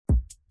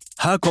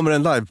Här kommer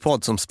en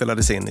livepodd som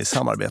spelades in i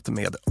samarbete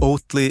med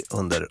Oatly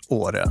under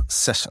Åre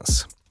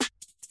Sessions.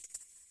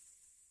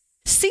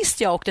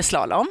 Sist jag åkte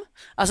slalom,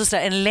 alltså så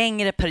en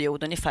längre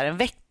period, ungefär en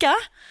vecka,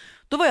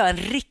 då var jag en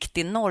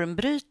riktig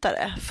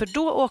normbrytare. För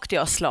då åkte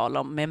jag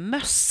slalom med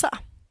mössa.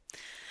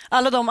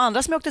 Alla de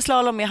andra som jag åkte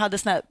slalom med hade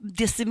såna här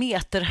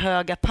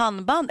decimeterhöga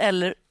pannband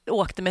eller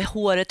åkte med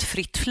håret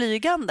fritt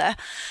flygande.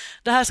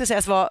 Det här ska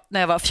sägas var när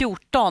jag var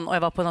 14 och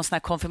jag var på någon sån här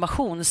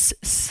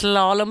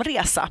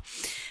konfirmationsslalomresa.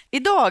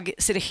 Idag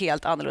ser det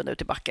helt annorlunda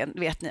ut i backen,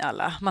 vet ni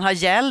alla. Man har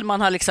hjälm,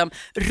 man har liksom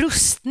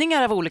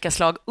rustningar av olika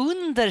slag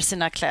under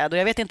sina kläder.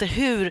 Jag vet inte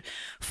hur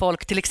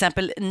folk, till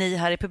exempel ni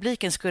här i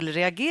publiken, skulle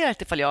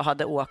reagerat ifall jag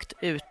hade åkt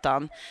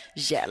utan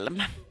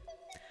hjälm.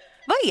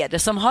 Vad är det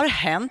som har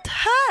hänt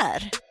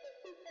här?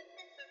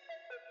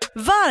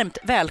 Varmt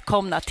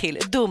välkomna till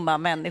Dumma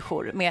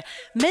människor med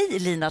mig,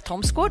 Lina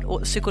Thomsgård,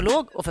 och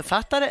psykolog och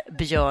författare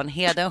Björn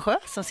Hedensjö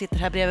som sitter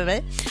här bredvid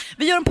mig.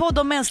 Vi gör en podd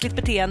om mänskligt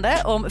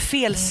beteende, om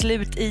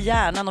felslut i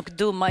hjärnan och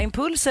dumma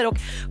impulser och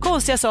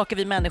konstiga saker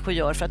vi människor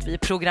gör för att vi är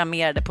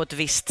programmerade på ett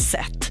visst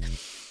sätt.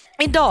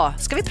 Idag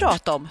ska vi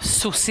prata om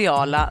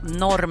sociala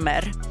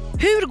normer.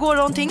 Hur går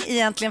någonting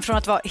egentligen från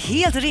att vara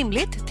helt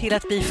rimligt till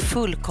att bli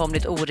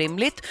fullkomligt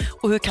orimligt?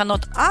 Och hur kan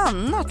något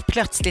annat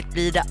plötsligt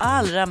bli det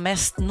allra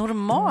mest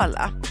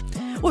normala?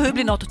 Och hur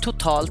blir något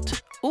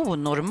totalt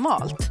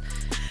onormalt?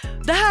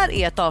 Det här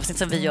är ett avsnitt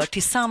som vi gör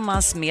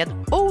tillsammans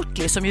med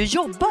Oatly som ju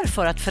jobbar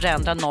för att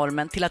förändra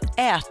normen till att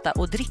äta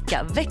och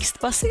dricka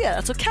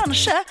växtbaserat. Så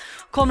kanske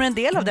kommer en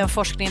del av den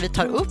forskning vi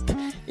tar upp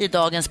i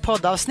dagens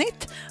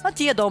poddavsnitt att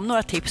ge dem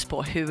några tips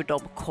på hur de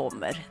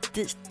kommer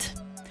dit.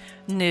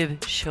 Nu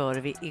kör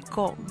vi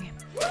igång.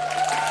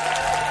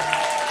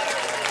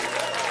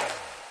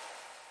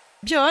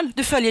 Björn,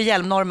 du följer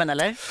hjälmnormen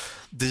eller?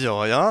 Det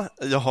gör jag.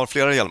 Jag har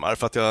flera hjälmar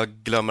för att jag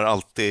glömmer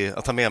alltid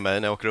att ta med mig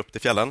när jag åker upp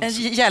till fjällen. En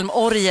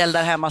hjälmorgel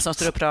där hemma som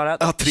står upprörad.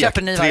 Ja, tre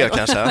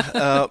kanske.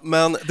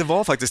 Men det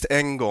var faktiskt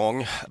en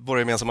gång, våra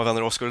gemensamma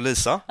vänner Oskar och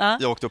Lisa.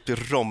 Jag åkte upp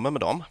till Romme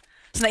med dem.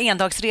 Såna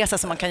endagsresa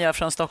som man kan göra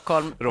från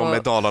Stockholm. Romme i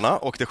Dalarna,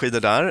 åkte skidor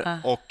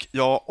där. Och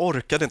jag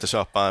orkade inte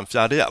köpa en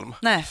fjärde hjälm.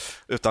 Nej.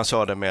 Utan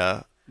körde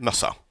med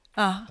mössa.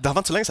 Det här var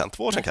inte så länge sedan,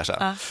 2 år sedan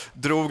kanske.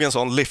 Drog en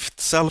sån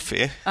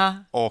lift-selfie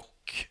och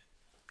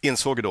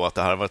insåg då att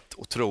det här var ett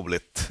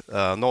otroligt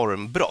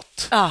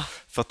normbrott.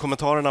 För att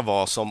kommentarerna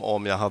var som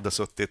om jag hade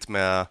suttit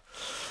med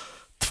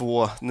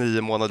 2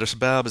 9 månaders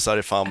bebisar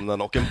i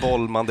famnen och en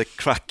bolmande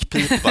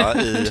crackpipa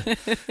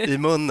i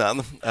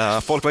munnen.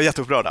 Folk var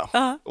jätteupprörda.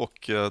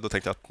 Och då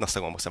tänkte jag att nästa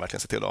gång måste jag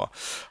verkligen se till att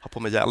ha på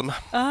mig hjälm.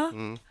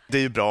 Det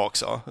är ju bra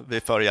också, vi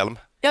är för hjälm.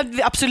 Ja,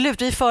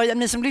 absolut, vi är för,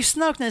 ni som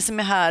lyssnar och ni som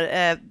är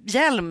här,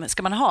 hjälm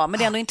ska man ha. Men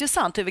det är ändå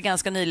intressant hur vi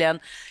ganska nyligen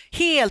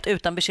helt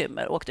utan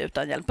bekymmer åkte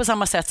utan hjälm. På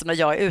samma sätt som när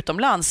jag är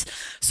utomlands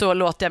så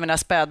låter jag mina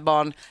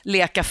spädbarn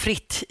leka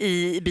fritt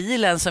i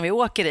bilen som vi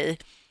åker i.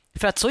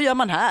 För att så gör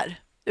man här.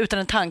 Utan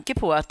en tanke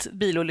på att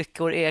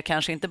bilolyckor är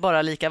kanske inte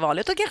bara lika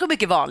vanligt och kanske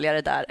mycket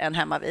vanligare där än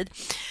hemma vid.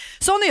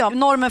 Så är jag,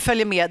 normen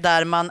följer med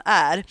där man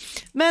är.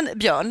 Men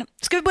Björn,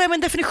 ska vi börja med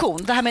en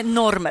definition? Det här med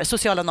normer,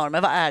 sociala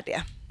normer, vad är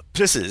det?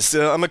 Precis,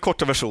 men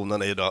korta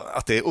versionen är ju då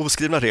att det är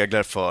oskrivna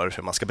regler för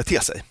hur man ska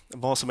bete sig.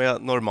 Vad som är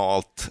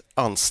normalt,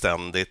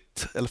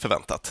 anständigt eller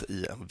förväntat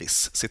i en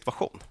viss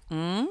situation.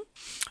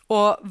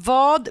 Och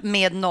vad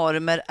med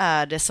normer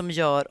är det som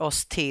gör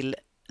oss till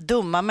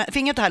dumma människor? För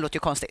inget det här låter ju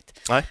konstigt.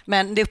 Nej.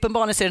 Men det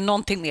uppenbarligen är det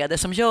någonting med det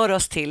som gör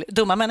oss till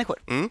dumma människor.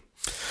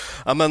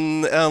 Ja,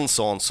 men en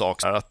sån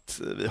sak är att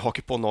vi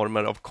hakar på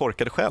normer av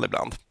korkade skäl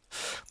ibland.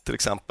 Till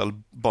exempel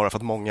bara för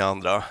att många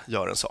andra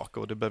gör en sak.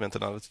 Och det behöver inte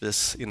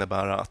nödvändigtvis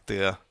innebära att det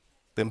är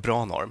en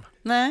bra norm.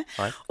 Nej.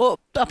 Och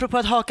apropå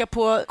att haka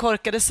på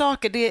korkade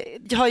saker,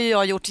 det har ju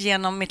jag gjort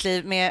genom mitt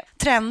liv med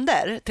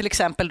trender. Till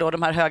exempel då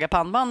de här höga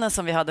pannbanden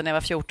som vi hade när jag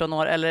var 14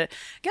 år. Eller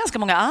ganska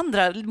många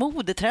andra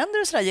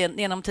modetrender och sådär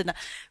genom tiden.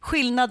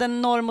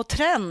 Skillnaden norm och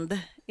trend,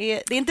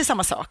 det är inte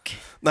samma sak.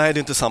 Nej, det är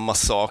inte samma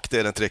sak. Det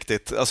är det inte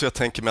riktigt. Alltså jag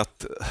tänker mig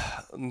att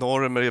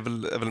normer är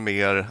väl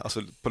mer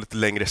alltså på lite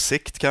längre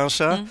sikt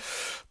kanske.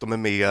 De är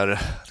mer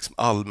liksom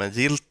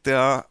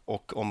allmängiltiga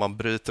och om man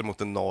bryter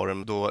mot en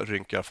norm då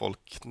rynkar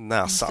folk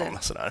näsan.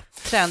 Sådär.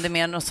 Trend är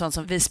mer något sånt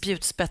som vi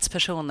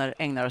spjutspetspersoner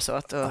ägnar oss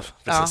åt. Och,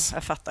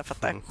 jag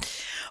fattar.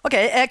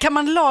 Okej, kan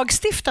man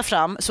lagstifta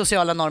fram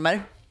sociala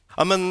normer?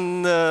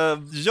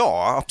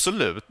 Ja,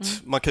 absolut.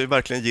 Man kan ju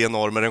verkligen ge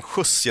normer en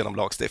skjuts genom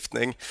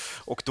lagstiftning.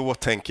 Och då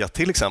tänker jag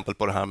till exempel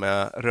på det här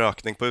med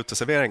rökning på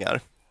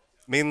uteserveringar.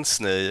 Minns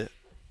ni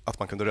att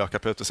man kunde röka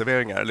på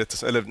uteserveringar?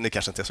 Eller ni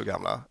kanske inte är så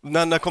gamla.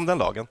 När kom den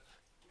lagen?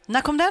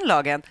 När kom den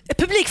lagen?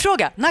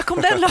 Publikfråga. När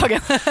kom den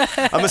lagen?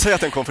 Men säg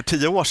att den kom för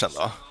 10 år sedan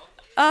då.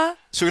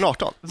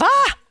 2018. Va?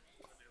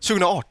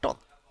 2018.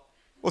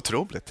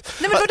 Otroligt.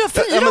 Nej, men vadå,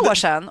 4 år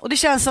sedan? Och det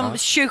känns som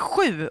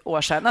 27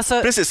 år sedan.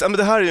 Alltså... Precis, men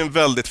det här är ju en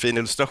väldigt fin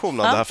illustration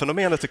av det här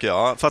fenomenet tycker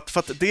jag. För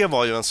att det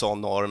var ju en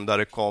sån norm där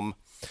det kom...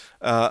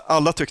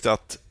 alla tyckte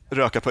att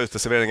röka på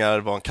uteserveringar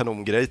var en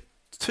kanongrej,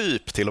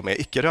 typ till och med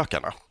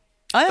icke-rökarna.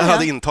 Jag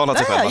hade intalat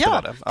sig själv att det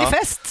var det. Det är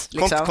fest.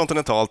 Liksom.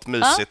 Kontinentalt,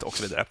 mysigt och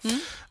så vidare.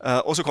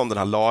 Och så kom den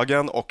här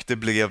lagen och det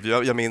blev,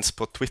 jag minns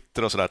på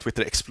Twitter och sådär,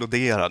 Twitter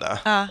exploderade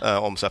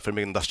om så här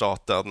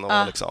förmyndarstaten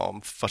och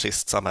liksom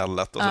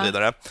fascistsamhället och så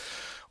vidare.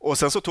 Och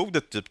sen så tog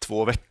det typ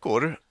 2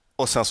 veckor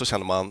och sen så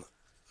kände man,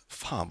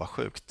 fan vad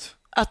sjukt.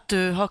 Att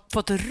du har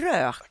fått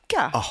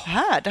röka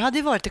här, det hade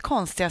ju varit det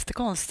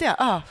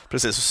konstiga.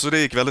 Precis, så det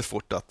gick väldigt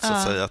fort att, så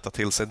att säga, ta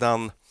till sig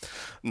den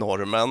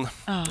normen.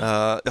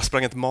 Jag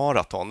sprang ett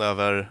maraton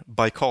över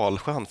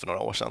Baikalsjön för några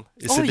år sedan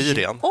i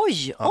Sibirien.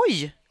 Oj!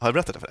 Har jag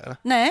berättat det för dig? Eller?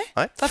 Nej,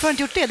 varför har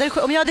du inte gjort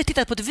det? Om jag hade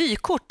tittat på ett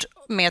vykort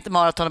med ett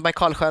maraton i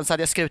Baikalsjön så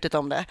hade jag skrutit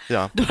om det.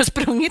 Ja. Du har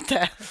sprungit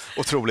det.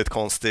 Otroligt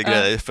konstig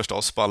grej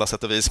förstås på alla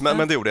sätt och vis.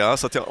 Men det gjorde jag.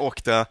 Så att jag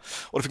åkte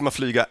och då fick man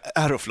flyga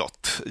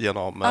Aeroflot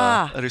genom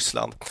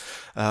Ryssland.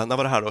 När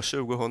var det här då?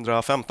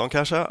 2015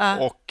 kanske.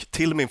 Och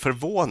till min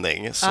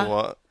förvåning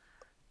så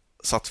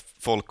satt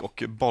folk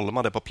och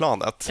bolmade på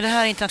planet. Är det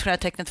här internationella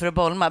tecknet för att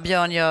bolma?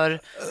 Björn gör...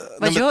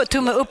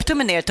 tumme upp,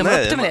 tumme ner,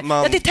 tumme upp, tumme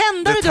ner. Det är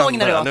tändare du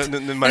ångnar dig åt.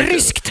 En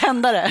rysk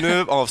tändare.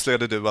 Nu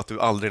avslöjade du att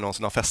du aldrig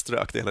någonsin har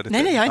feströkt.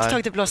 Nej, jag har inte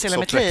tagit ett blås hela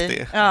mitt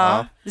liv.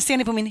 Ja. Det ser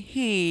ni på min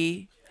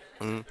hy.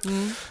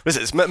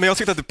 Precis, men jag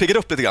tyckte att det piggade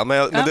upp lite grann.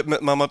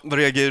 Man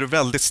reagerar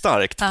väldigt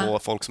starkt på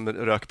folk som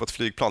röker på ett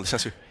flygplan. Det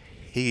känns ju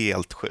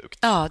helt sjukt.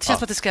 Ja, det känns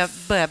som att det ska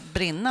börja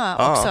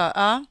brinna också.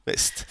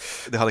 Visst.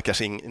 Det hade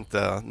kanske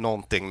inte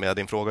någonting med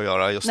din fråga att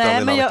göra. Just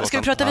nej, men ska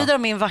vi prata vidare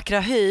om min vackra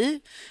hy?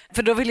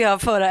 För då vill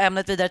jag föra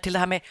ämnet vidare till det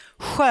här med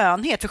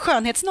skönhet. För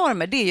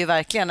skönhetsnormer, det är ju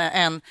verkligen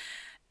en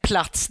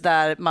plats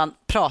där man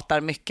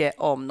pratar mycket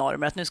om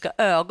normer. Att nu ska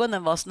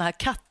ögonen vara såna här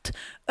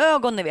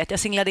kattögon, ni vet. Jag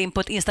singlade in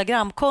på ett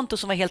Instagramkonto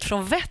som var helt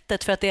från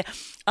vettet för att det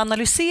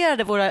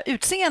analyserade våra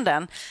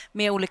utseenden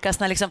med olika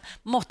såna liksom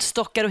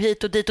måttstockar och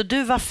hit och dit. Och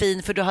du var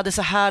fin för du hade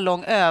så här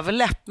lång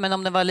överläpp, men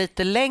om den var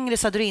lite längre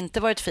så hade du inte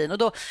varit fin. Och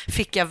då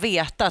fick jag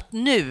veta att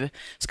nu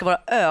ska våra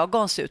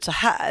ögon se ut så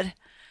här.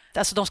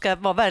 Alltså de ska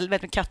vara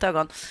väldigt med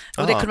kattögon.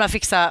 Och det kunde man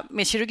fixa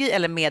med kirurgi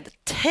eller med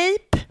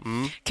tejp.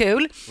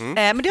 Kul.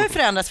 Men det har ju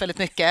förändrats väldigt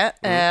mycket.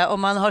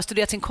 Om man har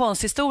studerat sin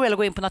konsthistoria eller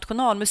går in på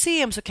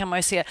Nationalmuseum så kan man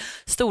ju se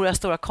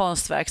stora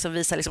konstverk som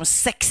visar liksom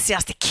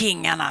sexigaste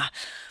kingarna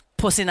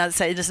på sina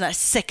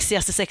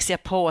sexiga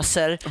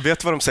poser. Vet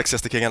du vad de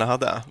sexigaste kingarna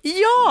hade?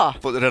 Ja!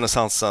 På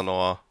renässansen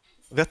och...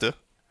 Vet du?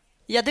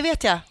 Ja, det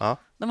vet jag.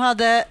 De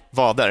hade...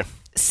 Vader.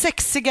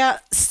 Sexiga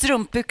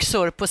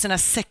strumpbyxor på sina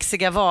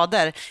sexiga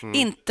vader.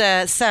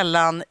 Inte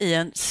sällan i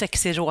en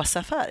sexig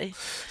rosa färg.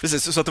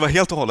 Precis, så att det var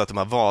helt och hållet de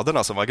här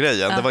vaderna som var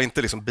grejen. Det var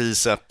inte liksom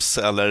biceps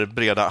eller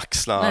breda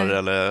axlar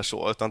eller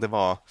så, utan det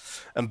var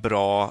en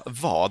bra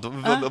vad.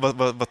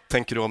 Vad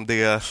tänker du om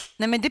det?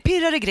 Nej, men det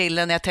pirrar i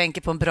grillen när jag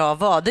tänker på en bra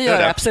vad. Det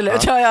gör jag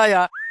absolut.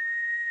 Ja.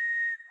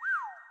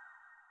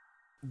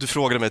 Du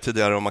frågade mig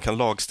tidigare om man kan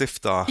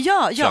lagstifta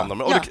fram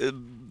dem. Och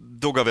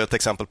då gav jag ett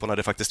exempel på när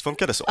det faktiskt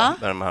funkade så,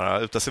 med de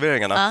här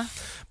uteserveringarna.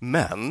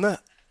 Men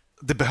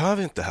det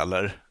behöver inte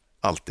heller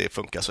alltid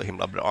funka så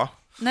himla bra.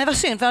 Nej, vad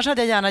synd, för annars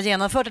hade jag gärna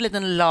genomfört en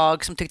liten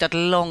lag som tyckte att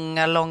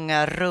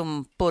långa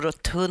rumpor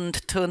och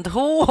tunt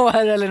hår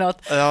eller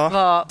något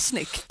var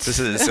snyggt.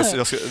 Precis,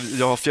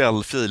 jag har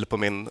fjällfil på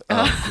min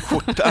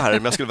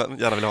skjortärm. Jag skulle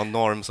gärna vilja ha en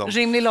norm som...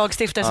 Rimlig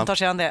lagstiftare som tar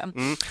sig an det.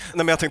 Nej,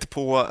 men jag tänkte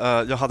på,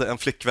 jag hade en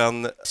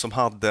flickvän som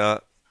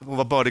hon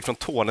var bördig från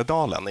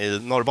Tornedalen i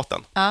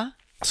Norrbotten.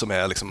 Som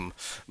är liksom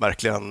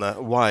verkligen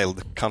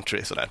wild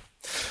country sådär.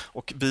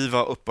 Och vi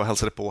var uppe och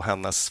hälsade på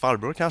hennes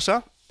farbror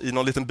kanske i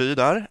någon liten by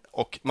där,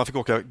 och man fick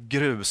åka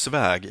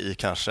grusväg i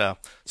kanske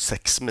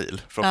 6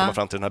 mil för att komma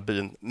fram till den här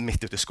byn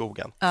mitt ute i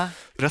skogen.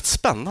 Rätt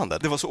spännande.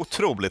 Det var så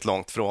otroligt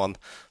långt från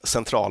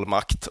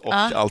centralmakt och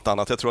allt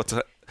annat. Jag tror att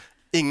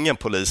ingen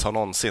polis har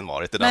någonsin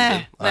varit i den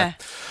byn. Nej.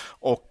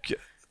 Och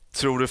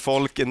tror du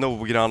folk är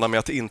noggranna med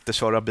att inte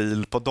köra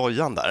bil på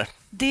dojan där?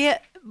 Det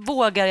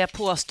vågar jag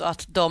påstå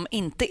att de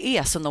inte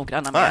är så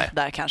noggranna med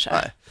där kanske.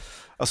 Nej.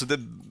 Alltså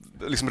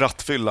liksom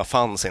rattfylla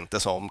fanns inte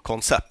som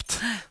koncept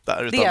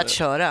där. Det är att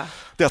köra.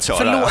 Det är att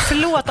köra.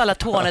 Förlåt alla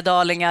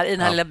tornedalingar i den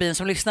här lilla byn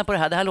som lyssnar på det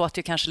här. Det här låter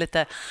ju kanske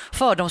lite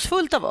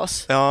fördomsfullt av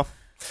oss. Ja,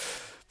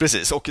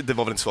 precis. Och det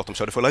var väl inte så att de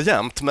körde fulla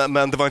jämt.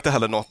 Men det var inte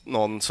heller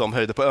någon som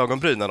höjde på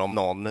ögonbrynen om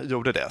någon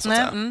gjorde det. Så att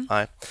säga.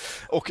 Nej.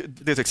 Och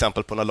det är ett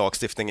exempel på när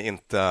lagstiftning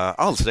inte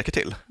alls räcker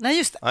till. Nej,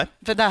 just det. Nej.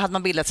 För där hade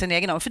man bildat sin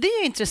egen norm. För det är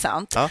ju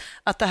intressant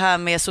att det här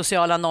med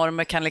sociala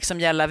normer kan liksom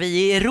gälla. Vi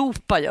i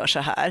Europa gör så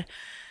här.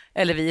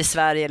 Eller vi i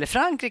Sverige eller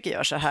Frankrike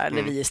gör så här.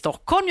 Eller vi i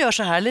Stockholm gör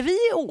så här. Eller vi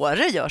i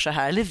Åre gör så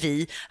här. Eller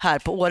vi här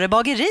på Åre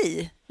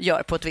bageri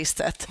gör på ett visst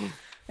sätt.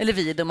 Eller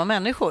vi är dumma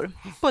människor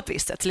på ett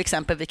visst sätt. Till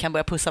exempel vi kan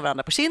börja pussa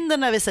varandra på kinden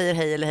när vi säger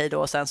hej eller hej då,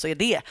 och sen så är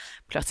det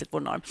plötsligt vår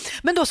norm.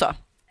 Men då så,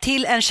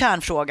 till en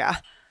kärnfråga.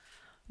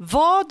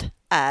 Vad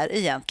är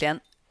egentligen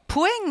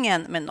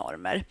poängen med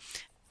normer?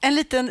 En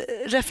liten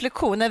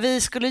reflektion. När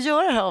vi skulle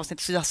göra det här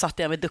avsnittet så satt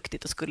jag mig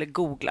duktigt och skulle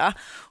googla.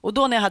 Och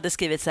då när jag hade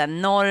skrivit så här,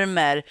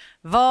 normer,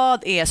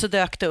 vad är, så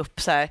dök det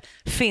upp så här,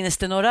 finns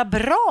det några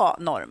bra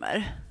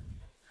normer?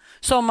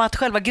 Som att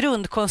själva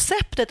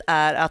grundkonceptet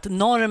är att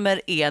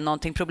normer är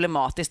någonting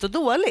problematiskt och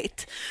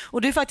dåligt.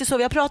 Och det är faktiskt så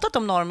vi har pratat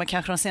om normer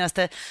kanske de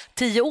senaste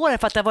 10 åren,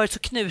 för att det har varit så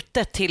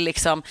knutet till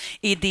liksom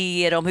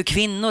idéer om hur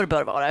kvinnor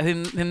bör vara,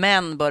 hur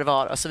män bör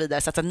vara och så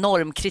vidare. Så att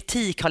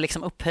normkritik har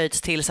liksom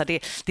upphöjts till så att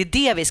det är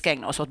det vi ska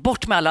ägna oss åt.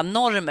 Bort med alla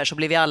normer så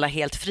blir vi alla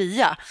helt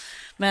fria.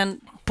 Men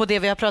på det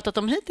vi har pratat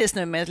om hittills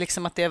nu med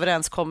liksom att det är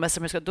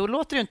överenskommelser, då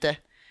låter det inte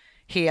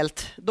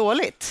helt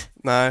dåligt.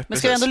 Nej, men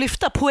ska vi ändå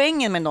lyfta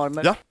poängen med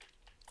normer? Ja,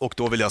 och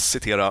då vill jag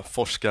citera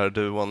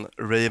forskarduon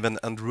Raven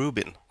and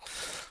Rubin.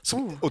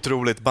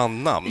 Otroligt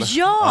bandnamn.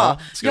 Ja,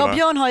 jag och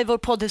Björn har i vår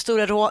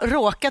poddhistoria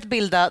råkat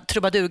bilda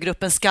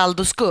trubadurgruppen Skald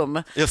och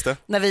Skum. Just det.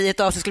 När vi i ett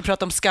avsnitt skulle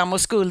prata om skam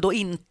och skuld och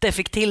inte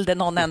fick till det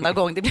någon enda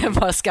gång. Det blev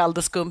bara Skald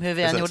och Skum hur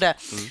vi än gjorde.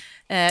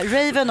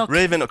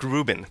 Raven och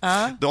Rubin.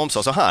 De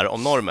sa så här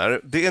om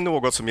normer: det är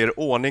något som ger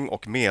ordning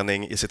och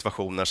mening i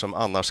situationer som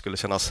annars skulle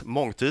kännas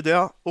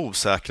mångtydiga,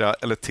 osäkra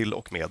eller till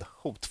och med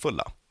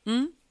hotfulla.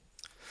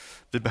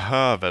 Vi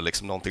behöver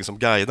liksom någonting som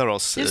guidar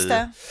oss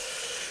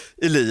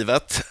i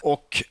livet,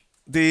 och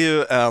det är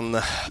ju en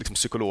liksom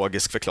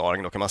psykologisk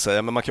förklaring då, kan man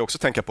säga, men man kan också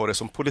tänka på det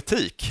som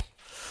politik.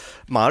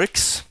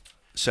 Marx,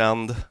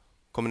 känd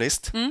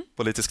kommunist,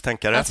 politisk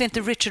tänkare. Alltså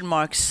inte Richard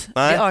Marx,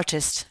 the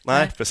artist.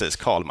 Nej, precis,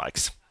 Karl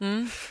Marx.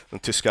 Den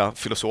tyska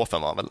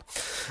filosofen var han väl.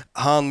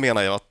 Han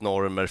menar ju att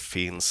normer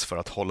finns för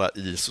att hålla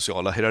i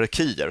sociala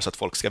hierarkier så att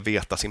folk ska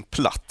veta sin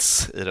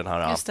plats i den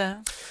här.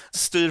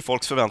 Styr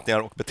folks förväntningar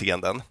och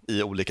beteenden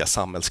i olika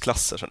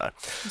samhällsklasser.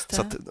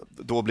 Så att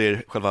då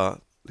blir själva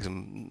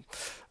liksom,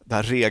 det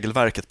här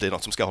regelverket blir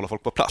något som ska hålla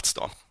folk på plats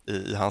då,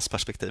 i hans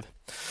perspektiv.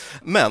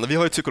 Men vi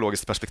har ett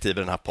psykologiskt perspektiv i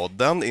den här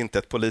podden, inte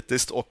ett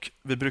politiskt, och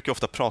vi brukar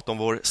ofta prata om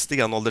vår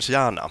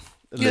stenåldershjärna.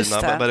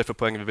 Lina, vad är det för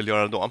poäng vi vill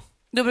göra då?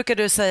 Då brukar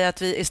du säga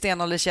att vi är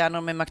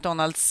stenåldershjärnor med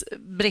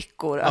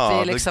McDonalds-brickor.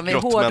 Att vi liksom är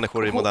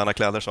grottmänniskor i moderna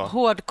kläder. Så.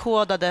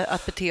 Hårdkodade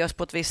att bete oss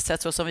på ett visst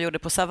sätt så som vi gjorde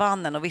på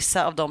savannen. Och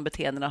vissa av de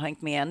beteendena har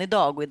hängt med än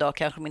idag. Och idag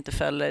kanske de inte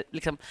följer,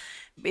 liksom,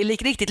 är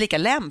riktigt lika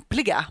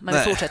lämpliga. Men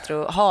vi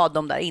fortsätter att ha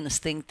de där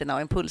instinkterna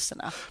och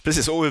impulserna.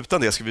 Precis, och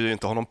utan det ska vi ju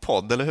inte ha någon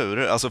podd, eller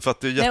hur? Alltså för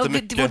att det är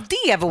jättemycket...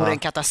 det vore en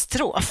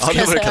katastrof. Ja,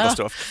 det vore en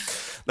katastrof.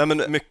 Nej,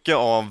 men mycket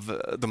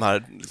av de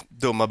här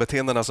dumma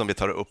beteendena som vi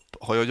tar upp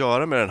har ju att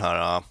göra med den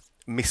här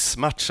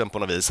missmatchen på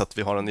något vis, att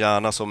vi har en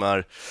hjärna som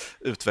är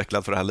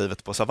utvecklad för det här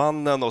livet på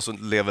savannen, och så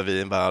lever vi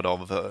i en värld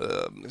av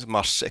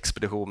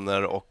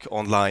Mars-expeditioner och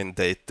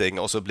online-dating,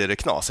 och så blir det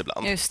knas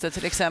ibland. Just det,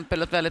 till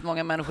exempel att väldigt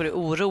många människor är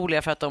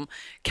oroliga för att de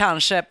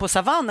kanske på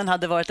savannen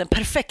hade varit den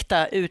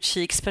perfekta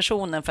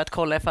utkikspersonen för att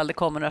kolla ifall det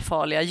kommer några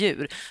farliga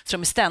djur, så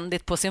de är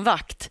ständigt på sin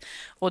vakt,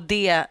 och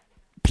det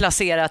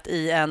placerat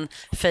i en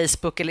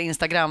Facebook- eller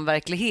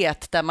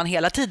Instagram-verklighet där man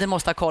hela tiden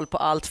måste ha koll på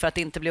allt för att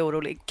inte bli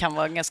orolig, kan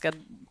vara en ganska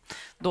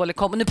dålig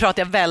Nu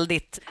pratar jag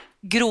väldigt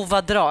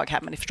grova drag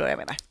här, men ni förstår vad jag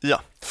menar.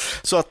 Ja,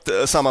 så att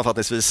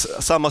sammanfattningsvis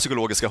samma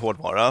psykologiska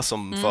hårdvara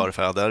som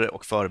förfäder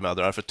och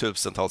förmödrar för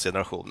tusentals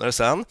generationer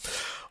sedan.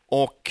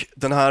 Och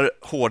den här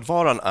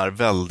hårdvaran är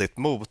väldigt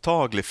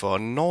mottaglig för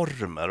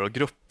normer och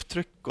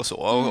grupptryck och så.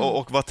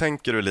 Och vad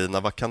tänker du, Lina,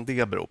 vad kan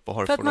det bero på?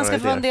 För att man ska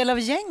vara en del av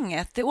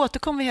gänget. Det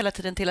återkommer vi hela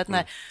tiden till, att den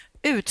här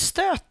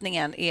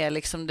utstötningen är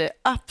liksom det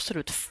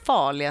absolut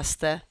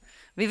farligaste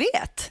vi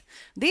vet.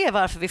 Det är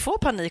varför vi får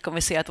panik om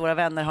vi ser att våra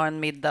vänner har en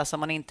middag som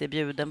man inte är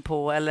bjuden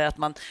på, eller att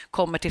man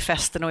kommer till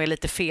festen och är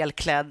lite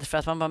felklädd för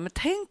att man bara, men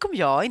tänk om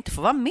jag inte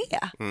får vara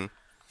med.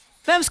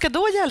 Vem ska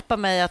då hjälpa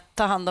mig att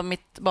ta hand om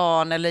mitt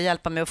barn, eller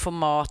hjälpa mig att få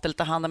mat, eller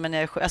ta hand om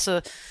mig,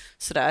 alltså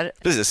sådär.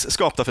 Precis,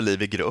 skapta för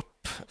liv i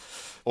grupp.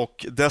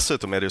 Och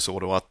dessutom är det ju så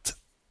då att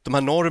de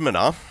här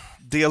normerna,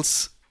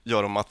 dels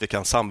gör de att vi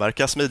kan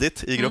samverka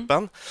smidigt i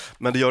gruppen,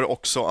 men det gör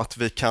också att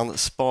vi kan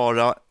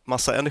spara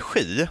massa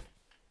energi.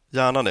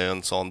 Hjärnan är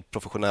en sån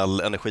professionell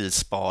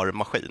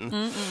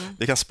energisparmaskin.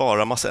 Vi kan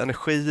spara massa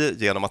energi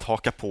genom att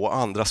haka på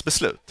andras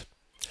beslut.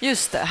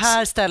 Just det,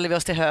 här ställer vi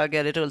oss till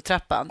höger i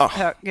rulltrappan.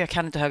 Jag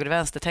kan inte höger och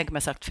vänster, tänk om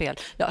jag sagt fel.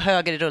 Ja,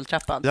 höger i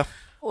rulltrappan. Ja.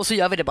 Och så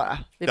gör vi det bara.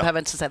 Vi behöver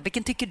inte säga,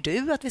 vilken tycker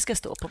du att vi ska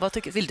stå på?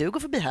 Vill du gå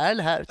förbi här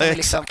eller här? Utan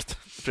exakt,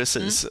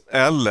 precis.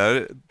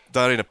 Eller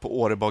där inne på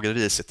Åre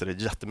bageri sitter det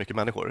jättemycket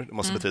människor. Det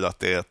måste betyda att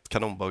det är ett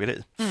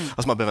kanonbageri.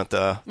 Alltså man behöver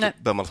inte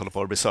hålla på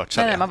och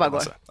researcha. Nej, man bara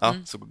går. Ja,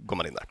 så går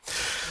man in där.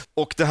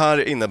 Och det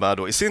här innebär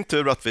då i sin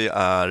tur att vi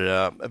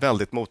är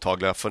väldigt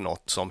mottagliga för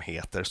något som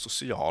heter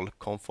social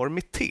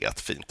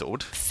konformitet. Fint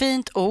ord.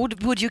 Fint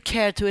ord. Would you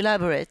care to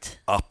elaborate?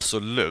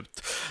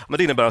 Absolut. Men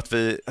det innebär att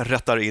vi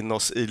rättar in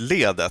oss i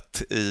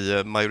ledet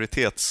i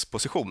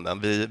majoritetspositionen.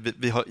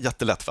 Vi har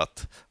jättelätt för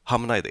att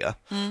hamna i det.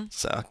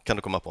 Så kan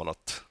du komma på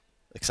något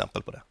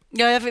exempel på det?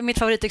 Ja, mitt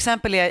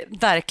favoritexempel är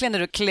verkligen när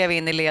du klev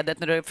in i ledet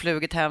när du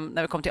flugit hem,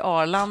 när du kom till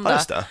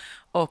Arlanda.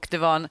 och det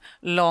var en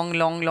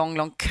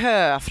lång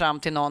kö fram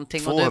till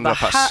någonting och du bara,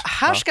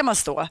 här ska man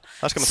stå.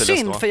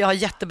 Synd, för jag har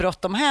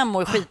jättebråttom hem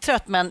och är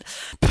skittrött, men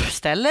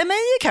ställer mig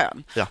i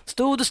kön. Ja.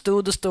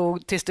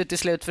 Stod tills du till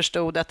slut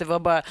förstod att det var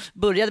bara,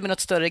 började med något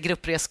större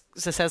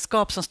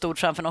gruppresällskap som stod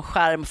framför någon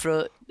skärm för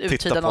att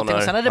uttyda någonting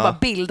och sen hade det bara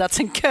bildats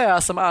en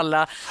kö som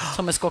alla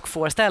som en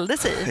skockfår ställde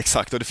sig i.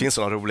 Exakt, och det finns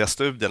sådana roliga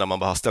studier när man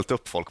bara har ställt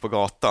upp folk på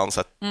gatan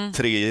så att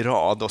 3 i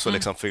rad och så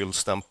liksom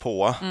fylls den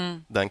på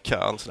den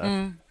kön.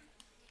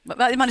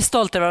 Man är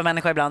stolt över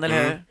människor ibland,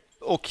 eller hur?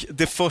 Och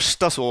det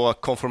första så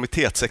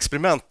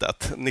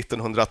konformitetsexperimentet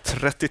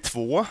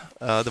 1932,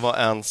 det var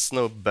en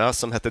snubbe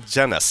som hette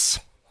Jennes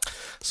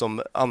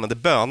som använde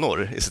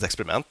bönor i sitt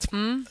experiment.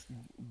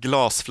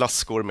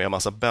 Glasflaskor med en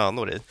massa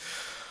bönor i.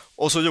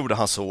 Och så gjorde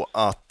han så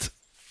att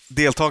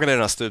deltagarna i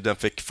den här studien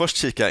fick först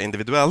kika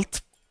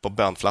individuellt på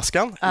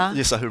bönflaskan.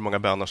 Gissa hur många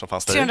bönor som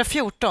fanns där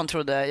 314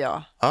 trodde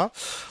jag.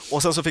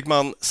 Och sen så fick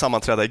man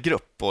sammanträda i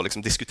grupp och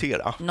liksom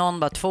diskutera. Någon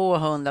var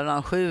 200,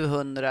 någon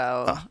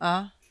 700.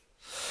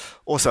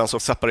 Och sen så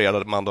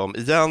separerade man dem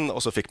igen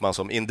och så fick man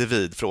som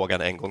individ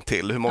frågan en gång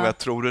till. Hur många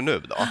tror du nu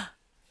då?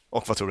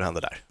 Och vad tror du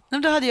hände där?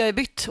 Då hade jag ju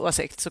bytt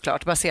åsikt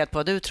såklart, baserat på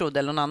vad du trodde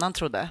eller någon annan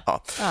trodde.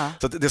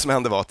 Så det som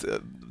hände var att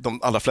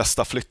de allra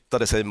flesta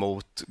flyttade sig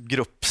mot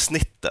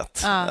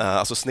gruppsnittet.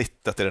 Alltså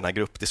snittet i den här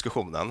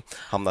gruppdiskussionen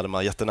hamnade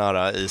man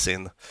jättenära i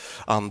sin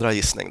andra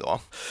gissning då.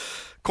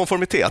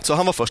 Konformitet, så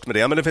han var först med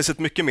det, men det finns ett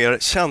mycket mer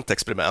känt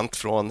experiment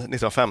från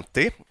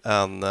 1950,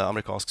 en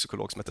amerikansk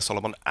psykolog som heter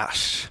Solomon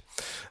Asch.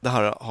 Det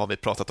här har vi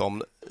pratat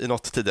om i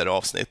något tidigare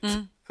avsnitt.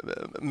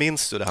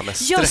 Minns du det här med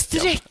strecken? Ja,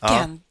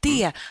 strecken.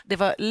 Det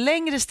var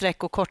längre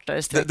streck och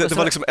kortare streck. Det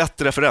var liksom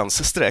ett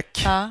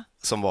referensstreck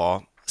som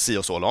var si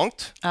och så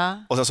långt.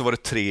 Och sen så var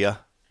det 3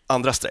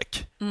 andra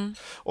streck.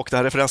 Och det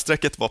här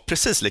referensstrecket var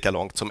precis lika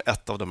långt som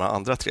ett av de här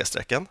andra 3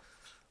 strecken.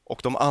 Och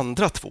de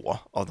andra 2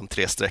 av de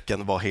 3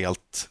 strecken var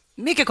helt...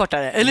 Mycket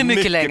kortare eller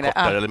mycket längre.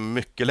 Kortare eller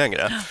mycket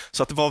längre.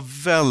 Så att det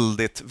var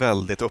väldigt,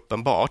 väldigt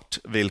uppenbart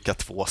vilka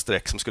 2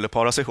 streck som skulle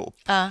paras ihop.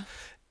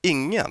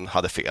 Ingen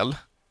hade fel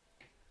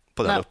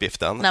på den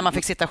uppgiften. När man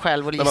fick sitta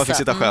själv och läsa. När man fick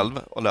sitta själv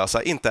och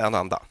läsa, inte en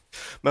enda.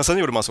 Men sen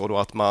gjorde man så då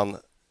att man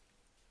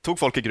tog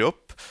folk i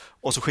grupp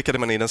och så skickade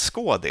man in en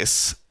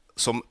skådis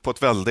som på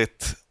ett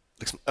väldigt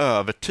liksom,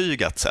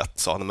 övertygat sätt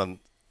sa nej,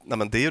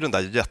 men det är ju den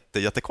där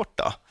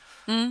jättekorta.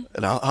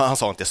 Eller han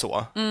sa inte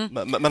så,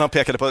 men han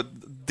pekade på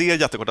det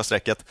jättekorta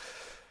strecket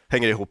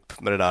hänger ihop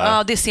med det där.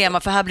 Ja, det ser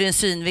man, för här blir en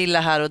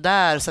synvilla här och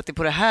där, så att det är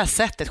på det här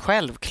sättet,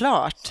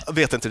 självklart. Jag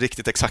vet inte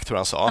riktigt exakt hur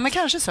han sa. Ja, men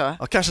kanske så.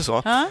 Ja, kanske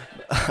så.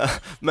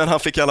 Men han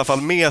fick i alla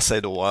fall med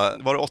sig då,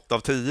 var det 8 av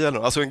 10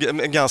 eller alltså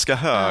en ganska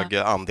hög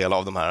andel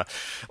av de här.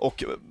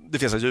 Och det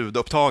finns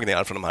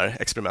ljudupptagningar från de här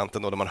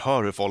experimenten där man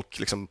hör hur folk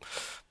liksom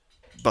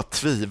bara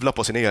tvivlar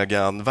på sin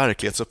egen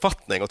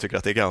verklighetsuppfattning och tycker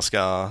att det är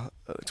ganska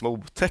liksom,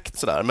 otäckt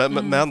sådär.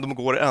 Men de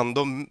går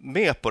ändå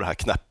med på det här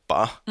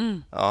knäppa.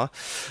 Ja.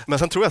 Men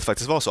sen tror jag att det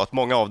faktiskt var så att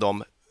många av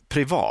dem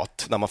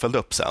privat, när man följde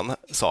upp sen,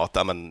 sa att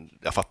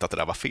jag fattar att det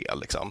där var fel.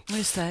 Liksom.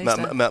 Just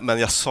det. Men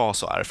jag sa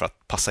så här för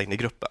att passa in i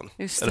gruppen.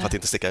 Eller för att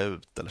inte sticka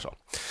ut. Eller så.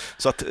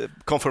 Så att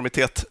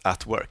konformitet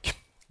at work,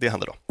 det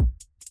händer då.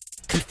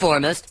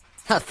 Conformist,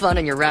 have fun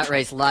in your rat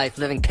race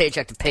life, living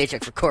paycheck to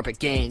paycheck for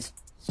corporate gains.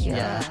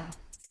 Yeah.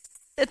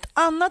 Ett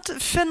annat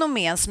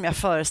fenomen som jag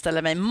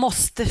föreställer mig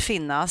måste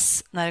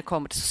finnas när det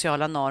kommer till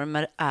sociala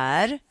normer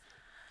är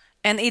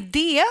en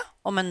idé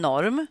om en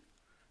norm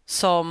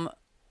som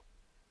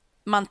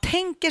man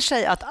tänker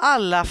sig att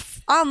alla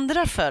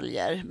andra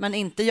följer, men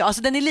inte jag.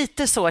 Alltså den är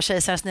lite så,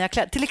 Kejsarens nya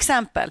kläder. Till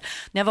exempel,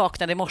 när jag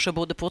vaknade i morse och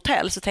bodde på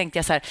hotell så tänkte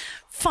jag så här,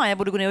 fan jag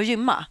borde gå ner och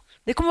gymma.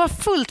 Det kommer vara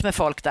fullt med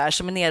folk där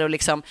som är nere och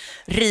liksom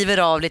river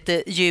av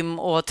lite gym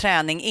och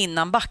träning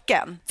innan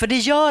backen. För det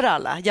gör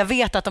alla. Jag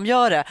vet att de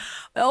gör det.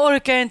 Jag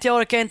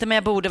orkar inte, men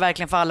jag borde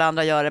verkligen, för alla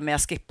andra gör det, men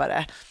jag skippar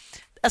det.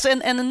 Alltså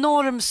en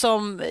norm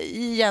som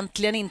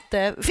egentligen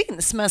inte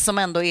finns, men som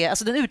ändå är,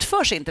 alltså den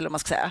utförs inte, eller vad man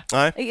ska säga.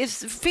 Nej.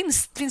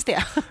 Finns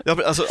det? Ja,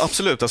 alltså,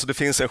 absolut, alltså, det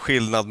finns en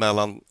skillnad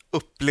mellan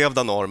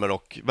upplevda normer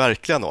och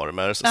verkliga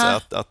normer. Så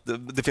att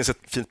det finns ett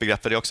fint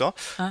begrepp för det också.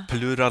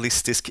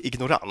 Pluralistisk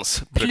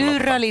ignorans.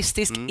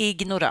 Pluralistisk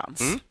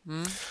ignorans.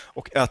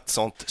 Och ett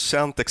sånt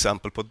känt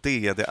exempel på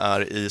det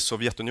är i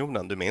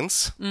Sovjetunionen, du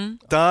minns.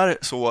 Där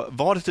så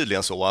var det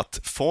tydligen så att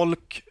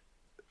folk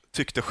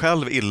tyckte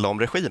själv illa om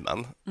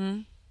regimen,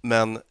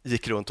 men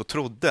gick runt och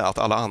trodde att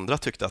alla andra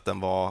tyckte att den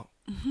var,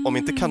 om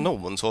inte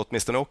kanon, så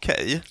åtminstone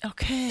okej.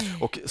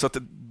 Och så att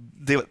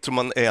det tror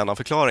man är en av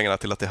förklaringarna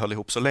till att det höll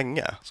ihop så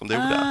länge som det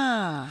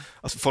gjorde.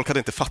 Alltså, folk hade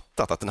inte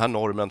fattat att den här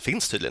normen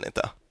finns tydligen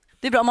inte.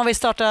 Det är bra om man vill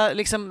starta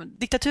liksom,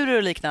 diktaturer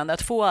och liknande,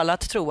 att få alla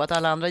att tro att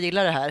alla andra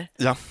gillar det här.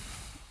 Ja.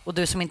 Och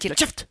du som inte gillar,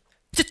 käft!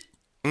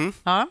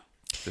 Ja.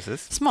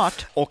 Precis.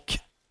 Smart. Och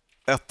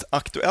ett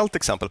aktuellt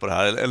exempel på det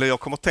här, eller jag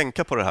kom att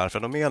tänka på det här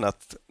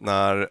fenomenet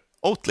när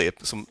Oatly,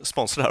 som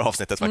sponsrar det här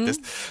avsnittet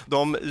faktiskt,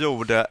 de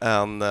gjorde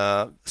en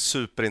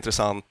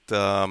superintressant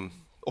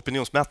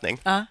opinionsmätning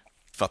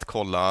för att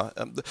kolla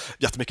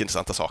jättemycket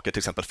intressanta saker, till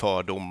exempel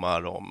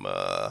fördomar om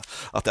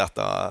att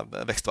äta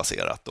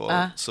växtbaserat och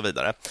så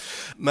vidare.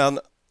 Men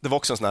det var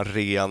också en sån här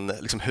ren,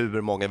 liksom,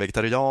 hur många är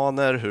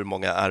vegetarianer, hur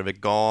många är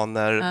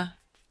veganer.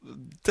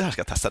 Det här ska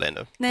jag testa dig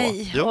nu.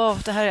 Nej,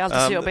 det här är alltid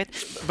så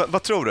jobbigt.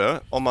 Vad tror du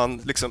om man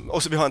liksom,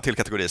 och så vi har en till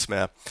kategori som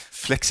är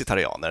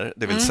flexitarianer,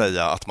 det vill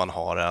säga att man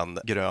har en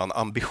grön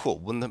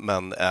ambition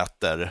men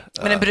äter...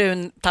 Men en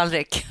brun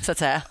tallrik, så att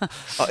säga.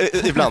 Ja,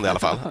 ibland i alla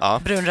fall.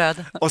 Ja.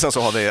 Brunröd. Och sen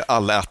så har vi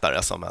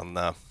allätare som en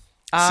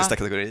sista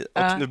kategori.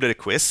 Och nu blir det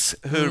quiz.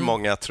 Hur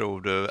många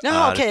tror du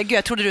är... Okej. Gud,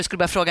 jag trodde du skulle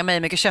börja fråga mig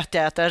hur mycket kött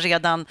jag äter.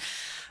 Redan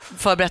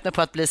förberett mig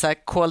på att bli så här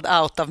called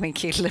out av min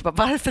kille.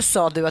 Varför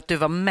sa du att du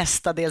var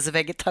mestadels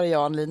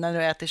vegetarian, Lina, när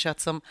du äter kött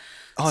som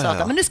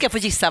satan? Men nu ska jag få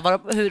gissa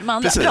hur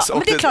man... Precis. Bra,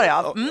 men det klarar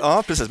jag av.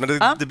 Ja, precis. Men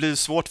det blir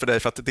svårt för dig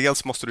för att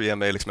dels måste du ge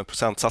mig liksom en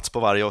procentsats på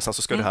varje och sen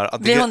så ska det här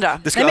blir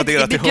 100. Det ska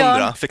addera till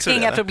 100. Fixar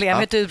inga problem.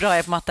 Vet du hur bra jag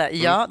är på matte?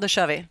 Ja, då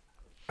kör vi.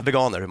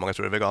 Veganer, hur många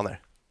tror du är veganer?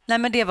 Nej,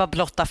 men det var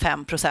blotta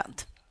 5%.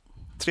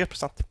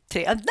 3%.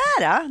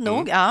 Nära,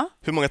 nog. Ja.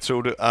 Hur många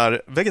tror du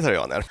är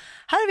vegetarianer?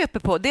 Här är vi uppe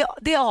på,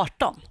 det är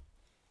 18.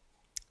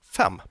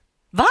 5.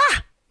 Va?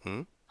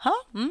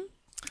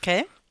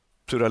 Okej.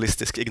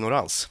 Pluralistisk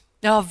ignorans.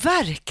 Ja,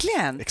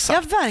 verkligen.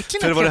 Exakt. Ja,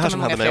 verkligen. För det var det här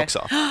som hände mig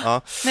också.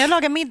 Ja. När jag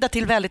lagar middag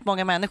till väldigt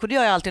många människor, då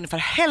gör jag alltid ungefär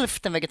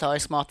hälften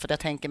vegetarisk mat för att jag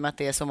tänker mig att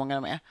det är så många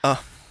de är. Ja.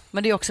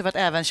 Men det är också för att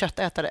även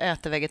köttätare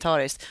äter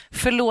vegetariskt.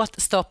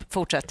 Förlåt, stopp,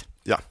 fortsätt.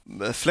 Ja,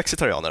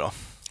 flexitarianer då?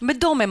 Men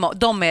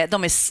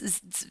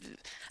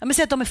men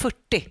säg att de är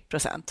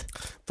 40%.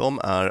 De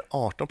är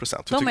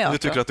 18%. Hur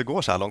tycker du att det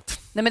går så här långt?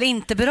 Nej, men det är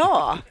inte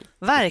bra.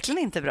 Verkligen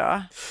inte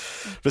bra.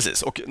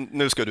 Precis, och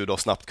nu ska du då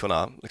snabbt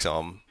kunna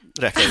liksom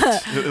räkna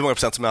ut hur många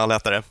procent som är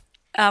allätare.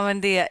 Ja,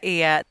 men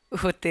det är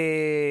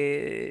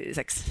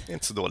 76.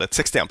 Inte så dåligt,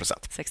 61%.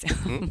 60.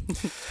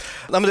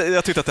 Nej, men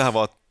jag tyckte att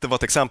det var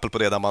ett exempel på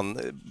det där man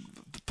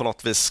på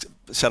något vis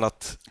känner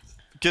att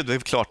gud, det är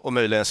klart, och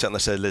möjligen känner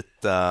sig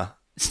lite...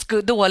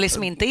 dålig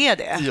som inte är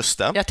det. Just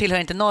det. Jag tillhör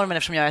inte normen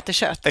eftersom jag äter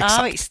kött.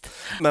 Exakt. Visst.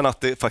 Men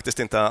att det faktiskt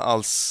inte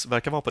alls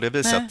verkar vara på det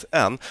viset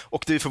än.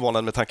 Och det är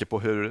förvånande med tanke på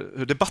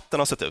hur debatten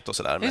har sett ut och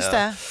så där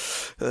med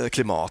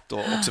klimat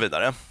och så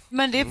vidare.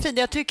 Men det är fint.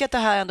 Jag tycker att det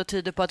här ändå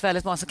tyder på att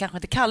väldigt många som kanske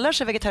inte kallar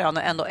sig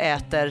vegetarianer ändå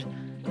äter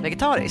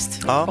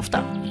vegetariskt.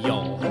 Ofta. Jag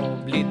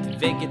har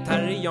blivit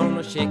vegetarian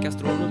och käkar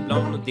strån och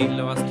blan och dill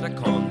och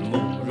astrakan,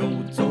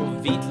 morot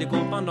och vitlök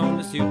och banan.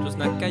 Dessutom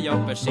snackar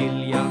jag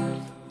persilja.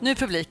 Nu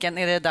publiken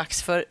är det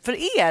dags för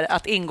er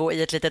att ingå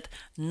i ett litet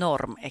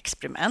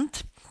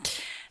normexperiment.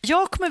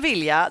 Jag kommer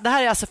vilja, det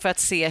här är alltså för att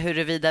se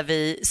huruvida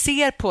vi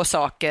ser på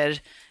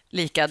saker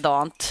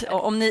likadant,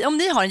 om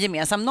ni har en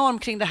gemensam norm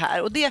kring det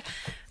här. Och det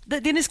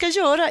ni ska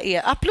göra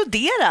är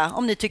applådera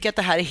om ni tycker att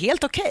det här är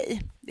helt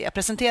okej, det jag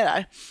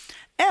presenterar.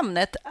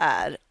 Ämnet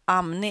är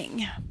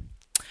amning.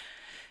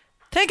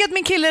 Tänk att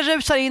min kille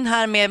rusar in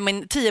här med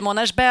min 10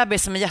 månaders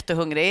bebis som är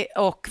jättehungrig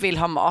och vill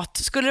ha mat.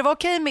 Skulle det vara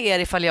okej med er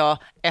ifall jag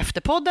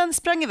efter podden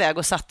sprang iväg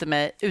och satte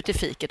mig ut i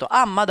fiket och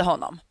ammade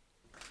honom?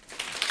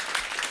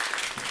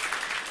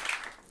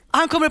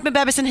 Han kommer upp med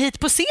bebisen hit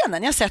på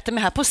scenen. Jag sätter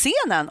mig här på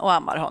scenen och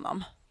ammar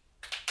honom.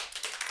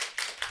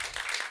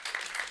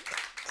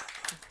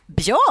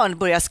 Björn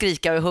börjar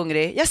skrika och är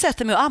hungrig. Jag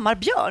sätter mig och ammar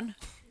Björn.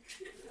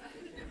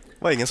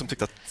 Det var ingen som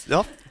tyckte att...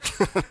 Ja.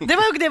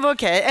 Det var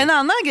okej. En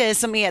annan grej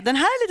som är... Den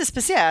här är lite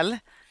speciell.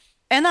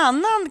 En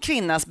annan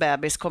kvinnas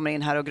bebis kommer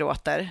in här och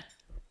gråter.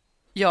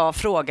 Jag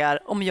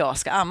frågar om jag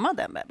ska amma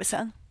den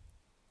bebisen.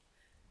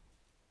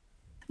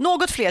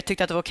 Något fler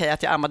tyckte att det var okej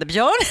att jag ammade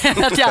Björn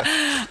än att jag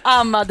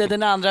ammade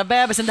den andra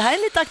bebisen. Det här är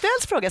en lite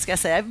aktuell fråga, ska jag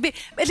säga.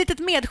 Ett litet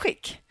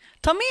medskick.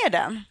 Ta med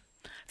den.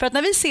 För att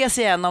när vi ses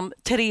igen om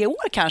 3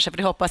 år kanske, för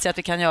det hoppas jag att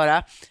vi kan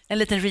göra, en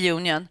liten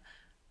reunion,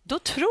 då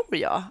tror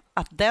jag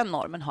att den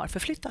normen har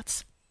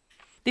förflyttats.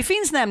 Det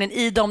finns nämligen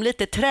i de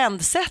lite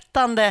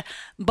trendsättande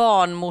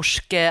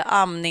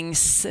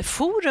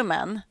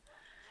barnmorskeamningsforumen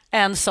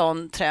en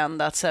sån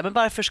trend att säga, men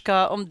varför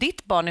ska, om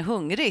ditt barn är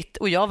hungrigt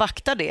och jag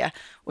vaktar det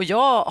och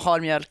jag har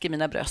mjölk i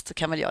mina bröst, så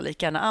kan väl jag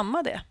lika gärna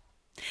amma det.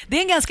 Det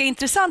är en ganska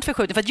intressant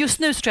förskjutning, för att just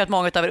nu så tror jag att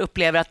många av er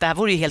upplever att det här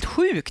vore ju helt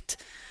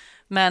sjukt.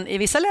 Men i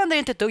vissa länder är det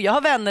inte ett dugg. Jag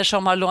har vänner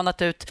som har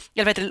lånat ut,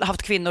 jag vet,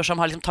 haft kvinnor som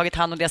har liksom tagit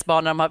hand om deras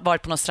barn när de har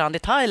varit på någon strand i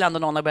Thailand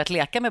och någon har börjat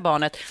leka med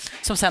barnet,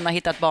 som sen har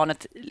hittat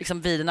barnet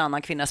liksom vid en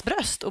annan kvinnas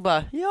bröst och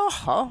bara,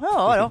 ja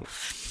då.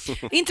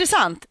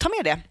 Intressant, ta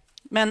med det.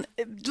 Men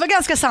det var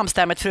ganska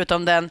samstämmigt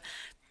förutom den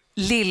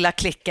lilla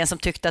klicken som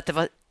tyckte att det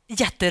var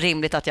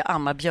jätterimligt att jag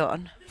ammar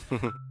Björn.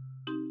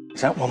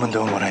 Is that woman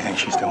doing what I think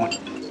she's doing?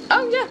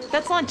 Oh, yeah,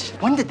 that's lunch.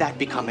 When did that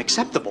become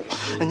acceptable?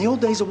 In the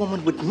old days, a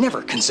woman would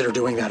never consider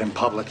doing that in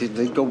public.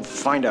 They'd go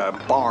find a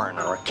barn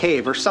or a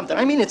cave or something.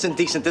 I mean, it's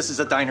indecent. This is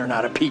a diner,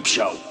 not a peep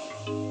show.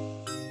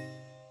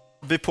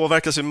 Vi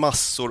påverkas ju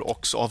massor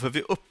också av hur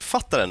vi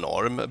uppfattar en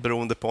norm,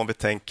 beroende på om vi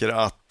tänker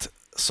att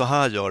så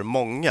här gör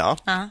många.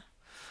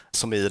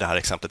 Som i det här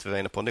exemplet vi var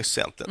inne på nyss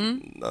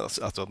egentligen.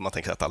 Alltså man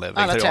tänker att alla är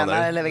vegetarianer.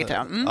 Alla eller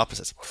vegetarianer. Ja,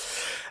 precis.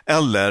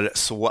 Eller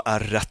så är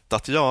rätt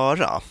att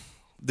göra.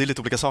 Det är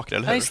lite olika saker,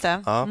 eller hur? Ja, just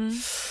det. Ja.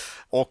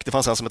 Och det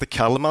fanns en som heter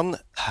Kallman,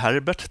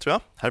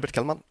 Herbert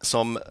Kallman,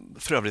 som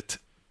för övrigt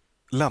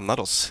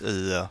lämnade oss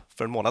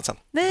för en månad sedan.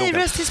 Nej,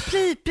 rest in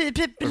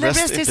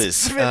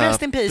peace.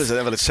 Precis,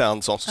 en väldigt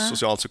känd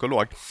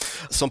socialpsykolog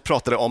som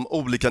pratade om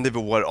olika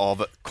nivåer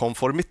av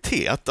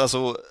konformitet.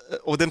 Alltså,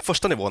 och den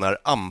första nivån är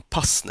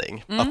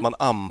anpassning, att man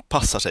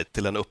anpassar sig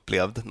till en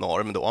upplevd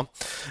norm. Då.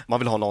 Man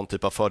vill ha någon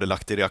typ av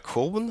fördelaktig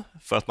reaktion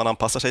för att man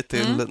anpassar sig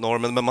till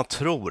normen, men man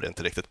tror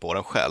inte riktigt på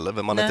den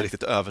själv. Man är inte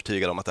riktigt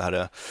övertygad om att det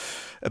här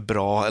är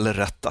bra eller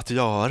rätt att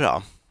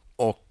göra.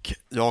 Och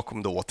jag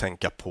kom då att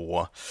tänka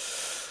på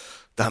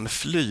det här med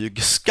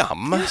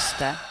flygskam. Just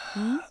det.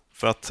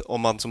 För att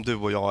om man som du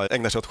och jag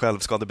ägnar sig åt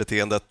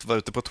självskadebeteendet, var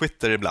ute på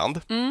Twitter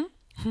ibland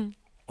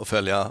och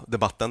följa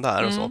debatten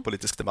där och så,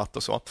 politisk debatt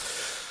och så.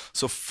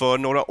 Så för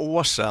några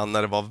år sedan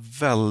när det var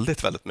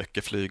väldigt, väldigt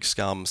mycket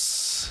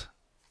flygskams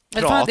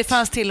Det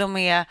fanns till och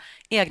med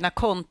egna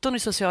konton i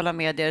sociala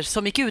medier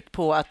som gick ut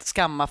på att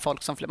skamma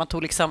folk som man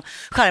tog liksom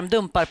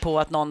skärmdumpar på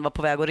att någon var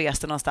på väg och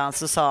reste någonstans,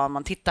 så sa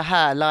man, titta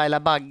här, Laila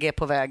Bagge är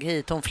på väg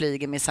hit, hon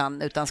flyger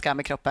minsann utan skam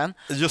i kroppen.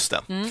 Just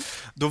det.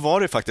 Då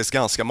var det faktiskt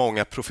ganska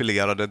många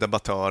profilerade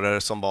debattörer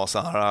som var så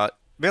här,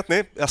 vet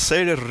ni, jag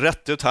säger det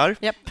rätt ut här,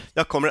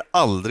 jag kommer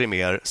aldrig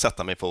mer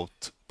sätta mig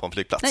fot på en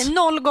flygplats. Nej,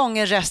 0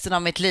 gånger resten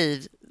av mitt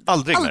liv.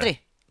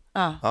 Aldrig.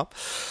 Ja.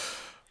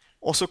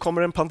 Och så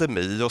kommer en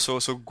pandemi och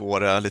så går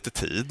det lite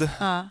tid.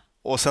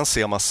 Och sen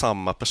ser man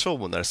samma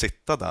personer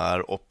sitta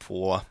där och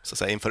på, så att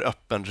säga, inför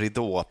öppen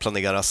ridå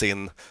planera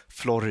sin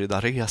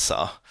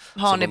Florida-resa.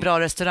 Har ni bra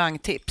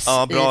restaurangtips?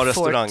 Ja, bra i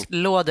Fort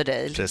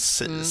Lauderdale.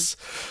 Precis.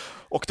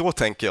 Och då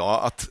tänker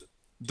jag att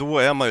då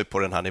är man ju på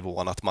den här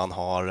nivån att man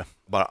har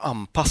bara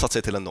anpassat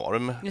sig till en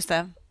norm. Just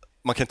det.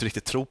 Man kan inte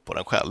riktigt tro på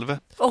den själv.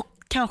 Och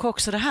kanske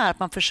också det här att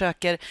man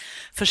försöker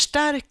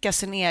förstärka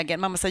sin egen.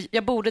 Man säger,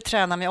 jag borde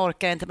träna men jag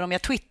orkar inte. Men om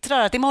jag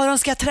twittrar att imorgon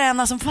ska jag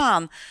träna som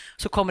fan,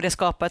 så kommer det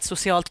skapa ett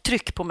socialt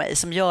tryck på mig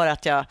som gör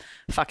att jag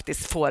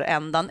faktiskt får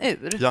ändan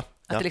ur. Att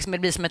det liksom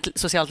blir som ett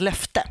socialt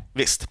löfte.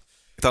 Visst.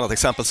 Ett annat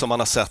exempel som man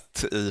har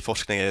sett i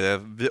forskning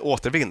är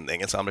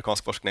återvinning. Alltså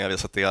amerikansk forskning har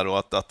visat det,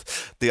 att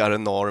det är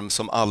en norm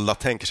som alla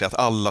tänker sig, att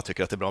alla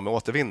tycker att det är bra med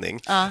återvinning.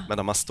 Men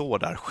när man står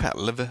där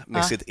själv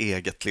med sitt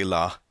eget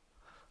lilla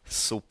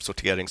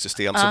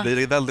sopsorteringssystem så blir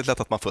det väldigt lätt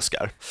att man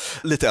fuskar.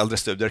 Lite äldre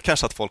studier,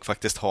 kanske att folk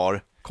faktiskt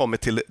har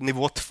kommit till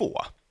nivå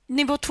 2.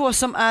 Nivå 2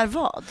 som är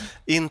vad?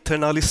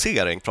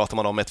 Internalisering pratar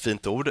man om, ett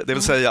fint ord. Det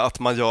vill säga att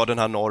man gör den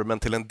här normen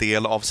till en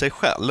del av sig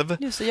själv.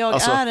 Just det,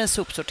 jag är en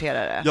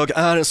sopsorterare. Jag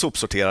är en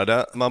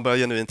sopsorterare. Man börjar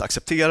genuint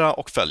acceptera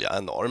och följa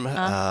en norm.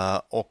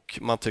 Och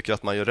man tycker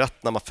att man gör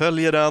rätt när man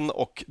följer den,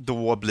 och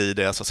då blir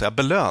det så att säga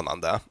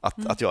belönande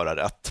att göra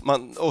rätt.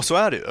 Och så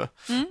är det ju.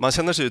 Man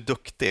känner sig ju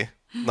duktig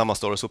när man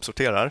står och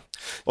sopsorterar.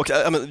 Och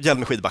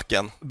hjälm i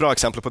skidbacken, bra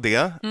exempel på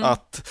det.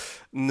 Att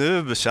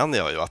nu känner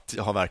jag ju att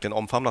jag har verkligen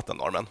omfamnat den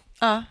normen.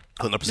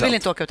 100%. Du vill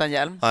inte åka utan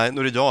hjälm? Nej,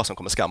 nu är det jag som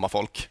kommer skamma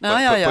folk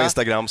på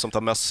Instagram som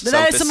tar möss. Det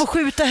där är som att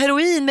skjuta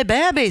heroin med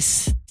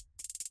bebis.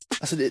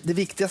 Alltså det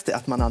viktigaste är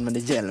att man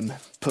använder hjälm,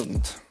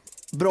 punkt.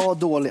 Bra,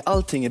 dålig,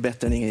 allting är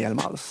bättre än ingen hjälm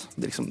alls.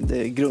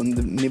 Det är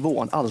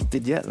grundnivån,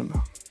 alltid hjälm.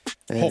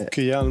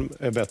 Hockeyhjälm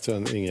är bättre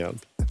än ingen hjälm.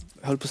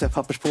 Jag höll på att säga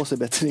papperspåse är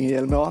bättre än ingen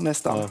hjälm, ja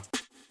nästan. Ja.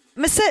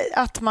 Men säg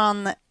att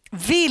man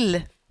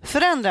vill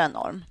förändra en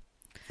norm.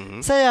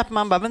 Säg att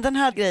man bara, men den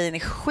här grejen är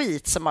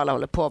skit som alla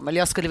håller på med.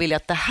 Jag skulle vilja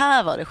att det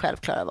här var det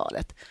självklara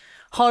valet.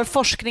 Har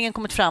forskningen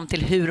kommit fram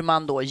till hur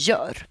man då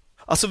gör?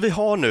 Alltså vi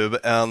har nu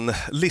en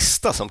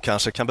lista som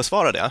kanske kan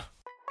besvara det.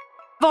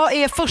 Vad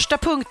är första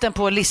punkten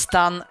på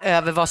listan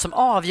över vad som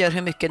avgör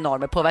hur mycket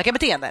normer påverkar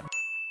beteende?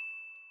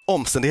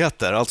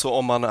 Omständigheter, alltså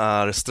om man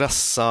är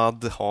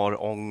stressad,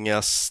 har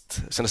ångest,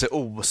 känner sig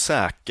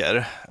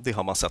osäker. Det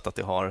har man sett att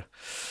det har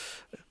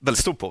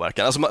väldigt stor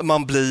påverkan. Alltså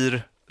man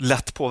blir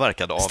lätt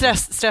påverkad av...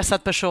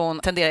 Stressad person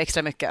tenderar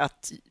extra mycket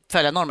att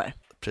följa normer.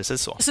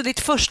 Precis så. Så ditt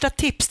första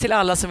tips till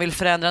alla som vill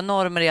förändra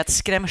normer är att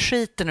skräm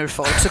skiten ur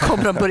folk, så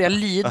kommer de börja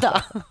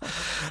lyda.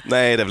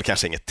 Nej, det är väl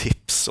kanske inget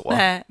tips så.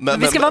 Nej. Men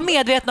vi ska vara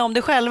medvetna om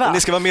det själva. Ni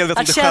ska vara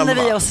medvetna om det själva.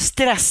 Känner vi oss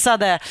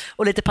stressade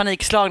och lite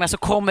panikslagna, så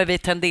kommer vi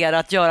tendera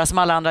att göra som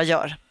alla andra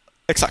gör.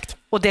 Exakt.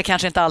 Och det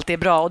kanske inte alltid är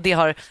bra, och det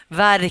har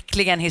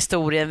verkligen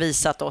historien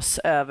visat oss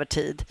över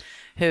tid.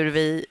 Hur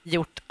vi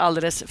gjort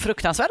alldeles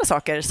fruktansvärda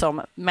saker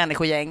som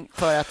människogäng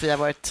för att vi har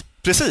varit...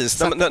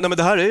 Precis, men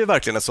det här är ju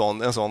verkligen en sån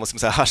vad ska man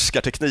säga,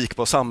 härskarteknik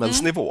på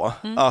samhällsnivå.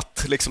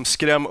 Att liksom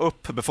skrämma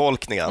upp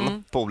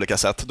befolkningen på olika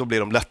sätt, då blir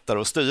de lättare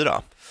att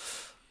styra.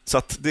 Så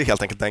att det är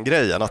helt enkelt den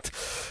grejen. Att,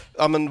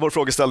 vår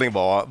frågeställning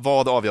var,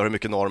 vad avgör hur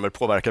mycket normer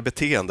påverkar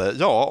beteende?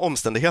 Ja,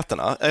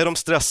 omständigheterna. Är de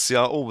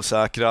stressiga,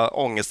 osäkra,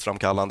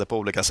 ångestframkallande på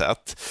olika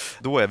sätt,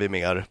 då är vi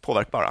mer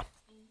påverkbara,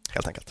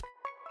 helt enkelt.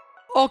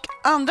 Och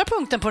andra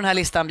punkten på den här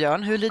listan,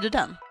 Björn, hur lyder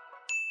den?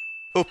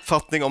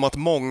 Uppfattning om att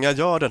många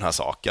gör den här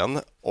saken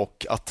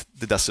och att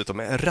det dessutom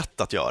är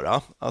rätt att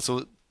göra.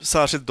 Alltså,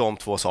 särskilt de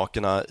två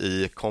sakerna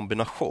i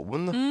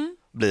kombination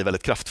blir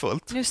väldigt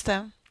kraftfullt. Just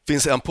det. Det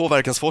finns en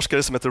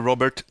påverkansforskare som heter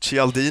Robert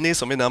Cialdini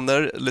som vi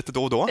nämner lite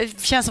då och då.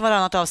 Det känns som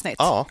varannat avsnitt.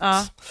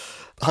 Ja.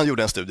 Han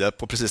gjorde en studie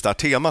på precis det här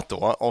temat då,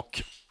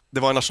 och det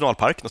var en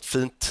nationalpark, något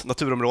fint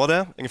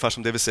naturområde, ungefär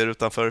som det vi ser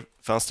utanför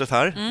fönstret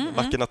här,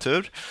 vacker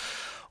natur.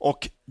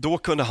 Och då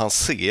kunde han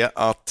se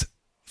att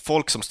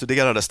folk som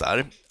studerades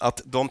där,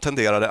 att de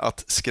tenderade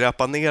att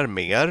skräpa ner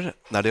mer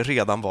när det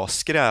redan var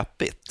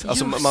skräpigt.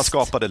 Alltså man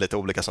skapade lite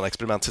olika sådana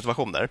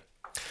experimentsituationer.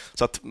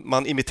 Så att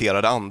man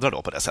imiterade andra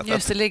då på det sättet.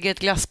 Just det, ligger ett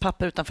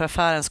glasspapper utanför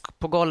affären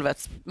på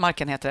golvet,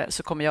 marken heter det,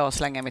 så kommer jag att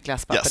slänga mitt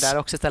glasspapper där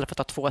också istället för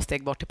att ta 2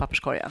 steg bort till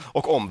papperskorgen.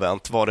 Och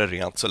omvänt var det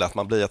rent så lätt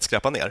man blir att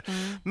skräpa ner.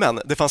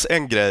 Men det fanns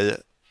en grej,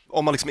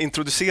 om man liksom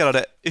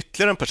introducerade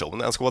ytterligare en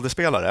person, en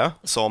skådespelare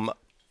som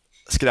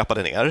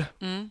skräpade ner,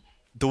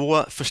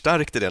 då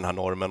förstärkte den här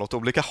normen åt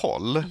olika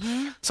håll.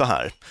 Så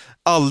här,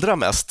 allra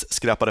mest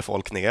skräpade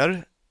folk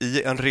ner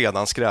i en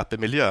redan skräpig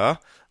miljö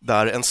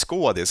där en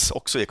skådis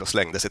också gick och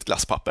slängde sitt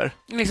glasspapper.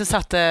 Liksom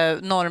satte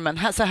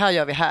normen, så här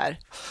gör vi här.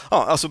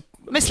 Ja, alltså,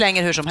 men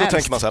slänger hur som helst. Då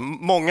tänker man så här,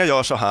 många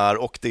gör så här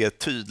och det är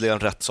tydligen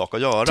rätt sak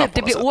att göra. Typ,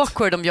 det blir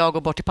awkward om jag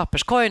går bort till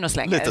papperskorgen och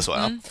slänger. Lite så,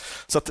 ja.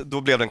 Så att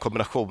då blev det en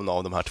kombination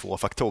av de här 2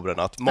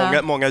 faktorerna. Att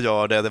många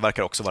gör det, det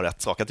verkar också vara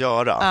rätt sak att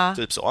göra.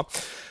 Typ så.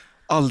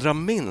 Allra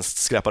minst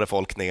skräpade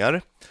folk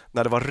ner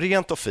när det var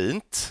rent och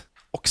fint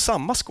och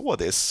samma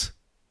skådis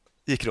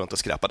gick runt och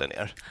skräpade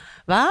ner.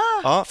 Va?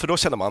 Ja, för då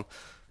känner man,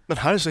 men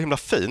här är så himla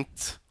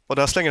fint och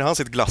där slänger han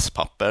sitt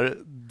glasspapper.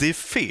 Det är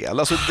fel.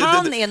 Alltså,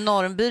 han är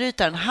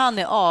normbrytaren, han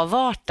är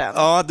avarten.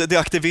 Ja, det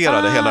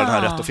aktiverade hela den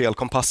här rätt och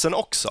fel-kompassen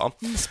också.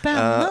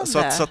 Spännande.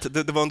 Så att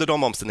det var under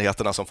de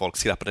omständigheterna som folk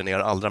skräpade ner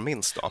allra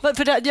minst. Då.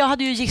 För jag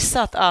hade ju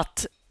gissat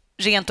att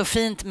rent och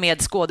fint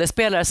med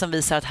skådespelare som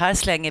visar att här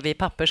slänger vi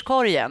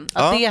papperskorgen.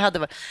 Att det hade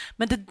varit...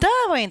 Men det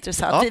där var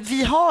intressant.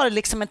 Vi har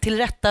liksom en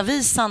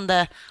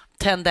tillrättavisande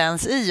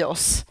tendens i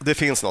oss. Det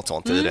finns något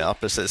sånt i det, ja,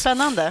 precis.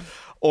 Spännande.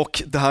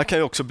 Och det här kan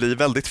ju också bli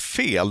väldigt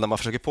fel när man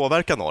försöker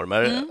påverka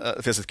normer.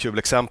 Det finns ett kul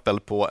exempel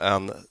på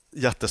en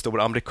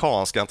jättestor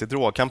amerikansk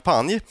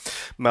antidrogkampanj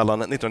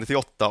mellan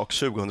 1998 och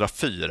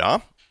 2004.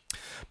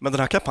 Men den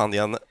här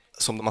kampanjen,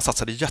 som man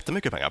satsade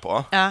jättemycket pengar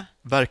på,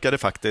 verkade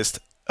faktiskt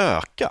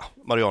öka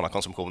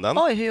marijuanakonsumtionen.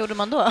 Oj, hur gjorde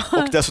man då?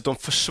 Och dessutom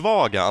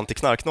försvaga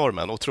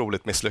antiknarknormen.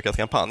 Otroligt misslyckad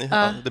kampanj.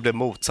 Det blev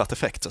motsatt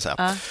effekt, så att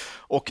säga.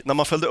 Och när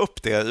man följde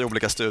upp det i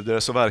olika studier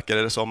så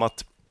verkade det som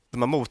att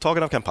de här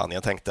mottagarna av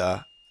kampanjen tänkte,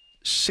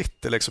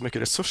 shit, det läggs så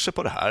mycket resurser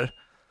på det här.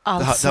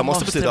 Alltså, det här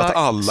måste betyda att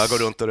alla går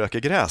runt och röker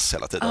gräs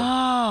hela tiden.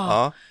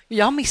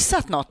 Jag har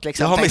missat något.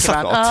 Liksom, jag har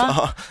missat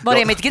något. Var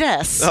är mitt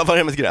gräs? Ja, var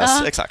är mitt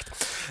gräs?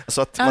 Exakt.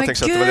 Så att man tänker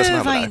sig att det var det som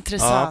hände där.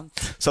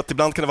 Intressant. Så att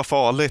ibland kan det vara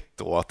farligt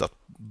då att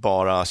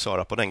bara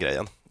köra på den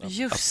grejen.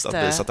 Just att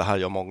visa att det här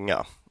gör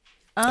många.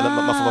 Eller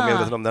man får vara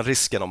medveten om den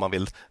risken om man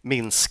vill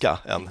minska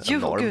en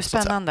norm. Gud,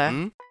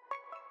 spännande.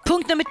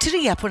 Punkt nummer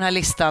 3 på den här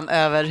listan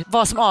över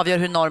vad som avgör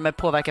hur normer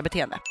påverkar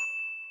beteende.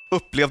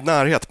 Upplevd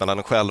närhet mellan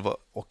en själv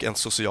och en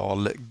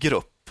social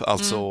grupp.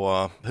 Alltså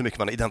hur mycket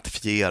man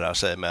identifierar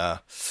sig med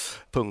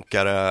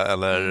punkare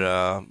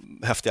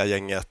eller häftiga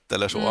gänget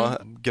eller så.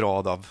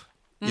 Grad av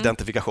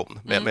identifikation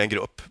med en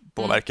grupp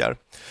påverkar.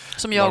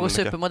 Som jag och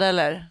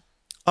supermodeller.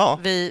 Ja.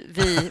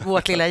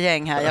 Vårt lilla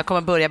gäng här. Jag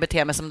kommer börja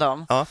bete mig som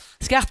dem.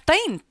 Skratta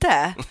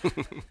inte!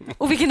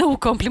 Och vilken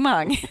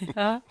okomplimang.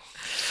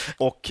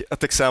 Och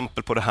ett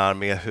exempel på det här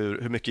med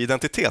hur mycket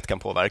identitet kan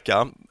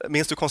påverka.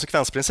 Minns du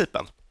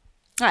konsekvensprincipen?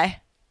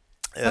 Nej.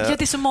 Jag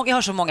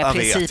har så många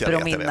principer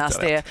att minnas.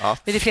 Det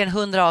är fler än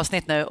 100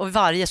 avsnitt nu och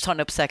varje tar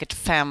upp säkert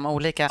 5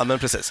 olika. Ja, men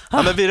precis.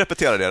 Ja, men vi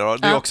repeterar det då.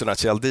 Det är också den här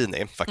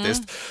Cialdini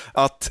faktiskt.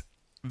 Att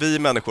vi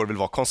människor vill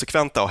vara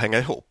konsekventa och hänga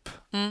ihop.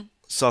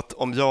 Så att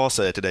om jag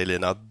säger till dig,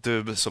 Lina,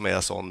 du som är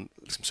en sån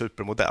liksom,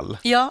 supermodell,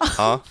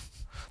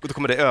 då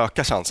kommer det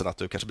öka chansen att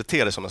du kanske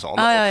beter dig som en sån.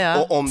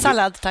 Och om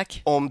sallad,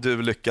 tack. Om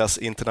du lyckas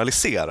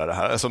internalisera det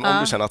här, alltså om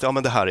du känner att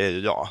men det här är ju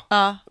jag,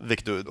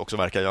 vilket du också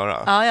verkar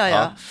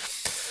göra.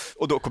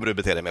 Och då kommer du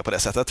bete dig med på det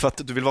sättet för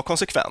att du vill vara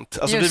konsekvent.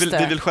 Alltså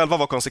vi vill själva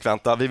vara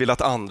konsekventa, vi vill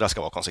att andra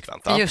ska vara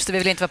konsekventa. Just det, vi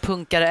vill inte vara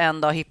punkare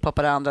en dag,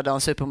 hiphoppare andra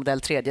dagen,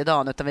 supermodell tredje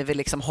dagen, utan vi vill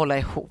liksom hålla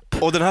ihop.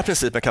 Och den här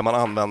principen kan man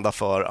använda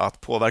för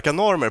att påverka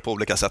normer på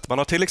olika sätt. Man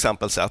har till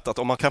exempel sett att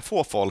om man kan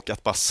få folk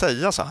att bara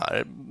säga så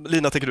här,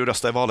 Lina, tänker du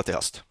rösta i valet i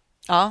höst?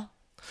 Ja.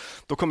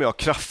 Då kommer jag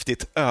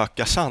kraftigt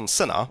öka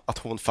chanserna att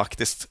hon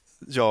faktiskt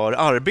gör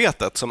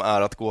arbetet som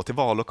är att gå till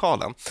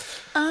vallokalen.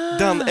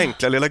 Den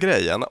enkla lilla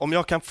grejen, om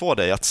jag kan få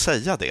dig att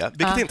säga det,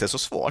 vilket inte är så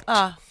svårt,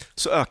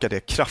 så ökar det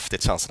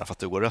kraftigt chanserna för att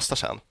du går och röstar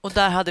sen. Och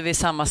där hade vi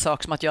samma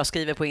sak som att jag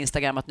skriver på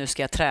Instagram att nu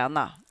ska jag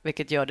träna,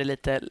 vilket gör det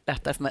lite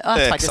lättare för mig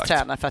att faktiskt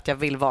träna för att jag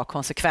vill vara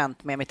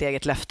konsekvent med mitt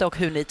eget löfte och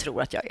hur ni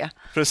tror att jag är.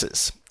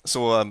 Precis.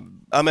 Så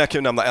men jag kan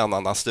ju nämna en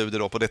annan studie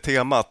då på det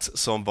temat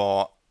som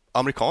var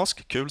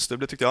amerikansk, kul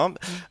studie tyckte jag.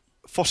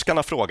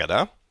 Forskarna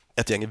frågade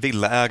ett gäng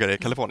villaägare i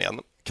Kalifornien,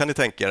 kan ni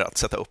tänka er att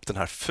sätta upp den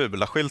här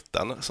fula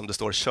skylten som det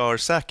står kör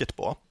säkert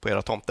på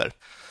era tomter?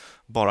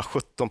 Bara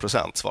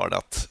 17% svarade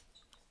att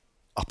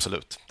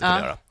absolut, det kan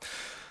vi göra.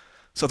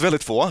 Så att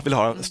väldigt få vill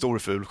ha en stor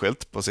ful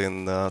skylt på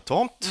sin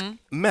tomt.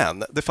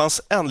 Men det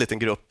fanns en liten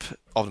grupp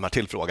av de här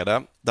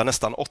tillfrågade där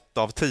nästan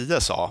 8 av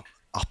 10 sa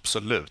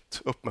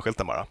absolut, upp med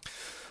skylten bara.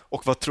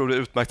 Och vad tror du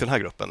utmärkte den här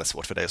gruppen? Det är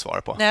svårt för dig att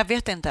svara på. Nej, jag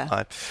vet inte.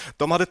 Nej.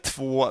 De hade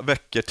 2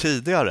 veckor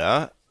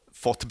tidigare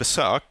fått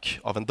besök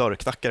av en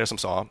dörrknackare som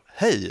sa: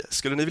 hej,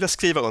 skulle ni vilja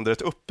skriva under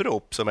ett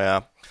upprop som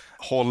är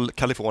håll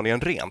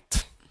Kalifornien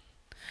rent?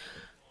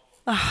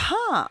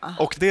 Aha.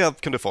 Och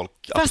det kunde folk...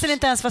 Fast det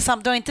inte ens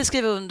var du har inte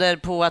skrivit under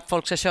på att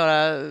folk ska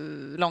köra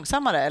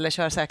långsammare eller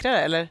köra säkrare,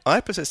 eller?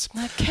 Nej, precis.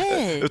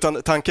 Okay.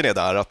 Utan tanken är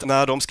där att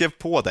när de skrev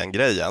på den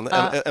grejen,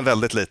 en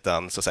väldigt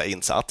liten så att säga,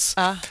 insats,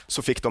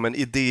 så fick de en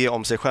idé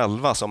om sig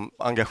själva som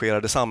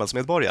engagerade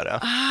samhällsmedborgare.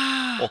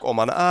 Och om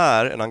man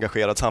är en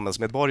engagerad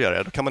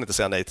samhällsmedborgare, då kan man inte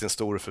säga nej till en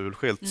stor ful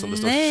skylt som det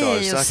står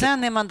körsäkert. Och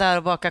sen är man där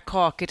och bakar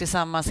kakor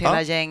tillsammans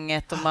hela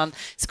gänget och man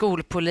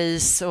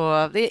skolpolis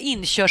och det är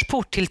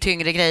inkörsport till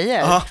tyngre grejer.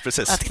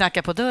 Att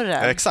knacka på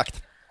dörren.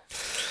 Exakt.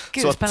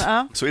 Gud,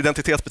 så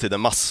identitet betyder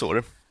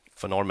massor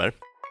för normer.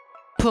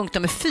 Punkt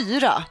nummer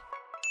 4.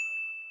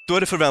 Då är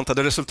det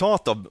förväntade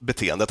resultat av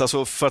beteendet.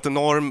 Alltså för att en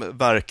norm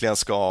verkligen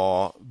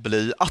ska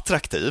bli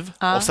attraktiv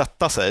och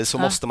sätta sig så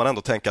måste man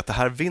ändå tänka att det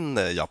här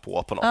vinner jag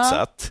på något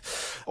sätt.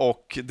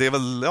 Och det är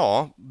väl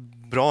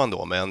bra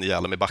ändå med en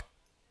hjälm i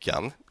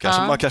backen.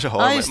 Man kanske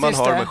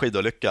hör med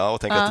skidolycka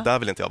och tänker att det där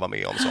vill inte jag vara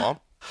med om. Så.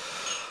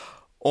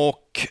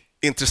 Och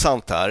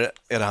intressant här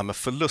är det här med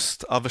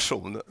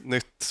förlustaversion.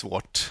 Nytt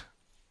svårt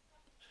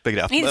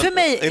begrepp. Inte för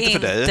mig, inte för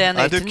dig.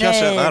 Nej,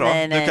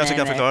 Du kanske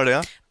kan förklara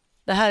det.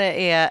 Det här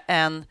är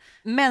en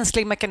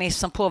mänsklig mekanism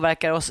som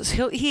påverkar oss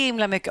så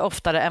himla mycket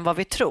oftare än vad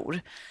vi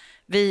tror.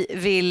 Vi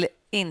vill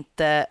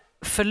inte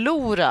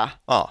förlora.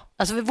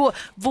 Alltså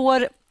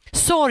vår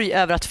sorg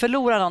över att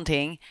förlora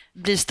någonting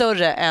blir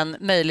större än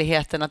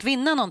möjligheten att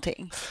vinna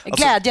någonting.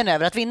 Glädjen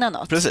över att vinna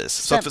något.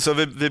 Precis, så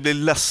vi blir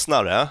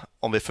ledsnare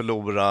om vi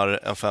förlorar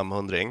en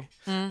 500-ring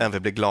än vi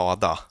blir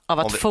glada av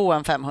att få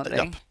en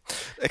 500-ring.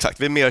 Exakt,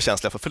 vi är mer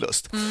känsliga för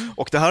förlust.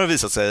 Och det här har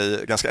visat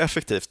sig ganska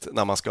effektivt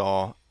när man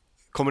ska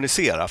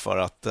kommunicera för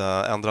att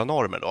ändra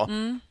normer. Då.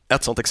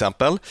 Ett sådant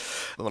exempel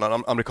var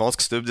en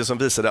amerikansk studie som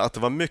visade att det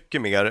var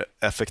mycket mer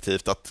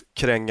effektivt att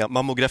kränga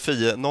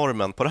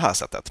mammografinormen på det här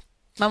sättet.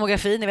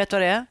 Mammografi, ni vet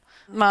vad det är?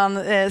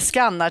 Man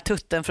skannar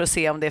tutten för att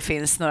se om det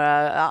finns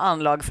några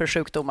anlag för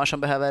sjukdomar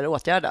som behöver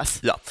åtgärdas.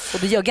 Ja. Och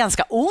det gör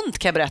ganska ont,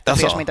 kan jag berätta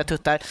för er som inte har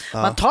tuttar.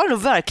 Man tar då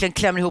verkligen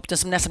klämmer ihop den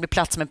som nästan blir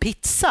plats som en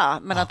pizza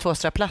mellan 2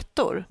 stora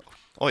plattor.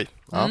 Oj,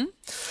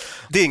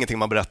 Det är ingenting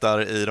man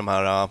berättar i de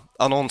här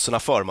annonserna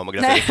för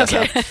mammografi.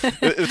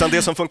 Utan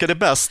det som funkade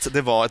bäst,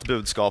 det var ett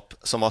budskap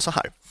som var så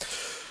här.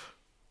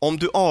 Om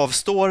du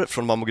avstår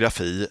från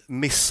mammografi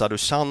missar du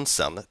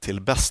chansen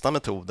till bästa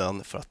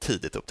metoden för att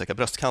tidigt upptäcka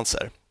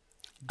bröstcancer.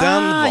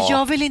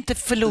 Jag vill inte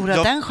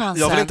förlora den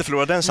chansen. Jag vill inte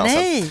förlora den chansen.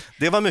 Nej.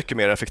 Det var mycket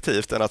mer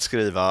effektivt än att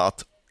skriva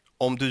att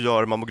om du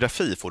gör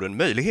mammografi får du en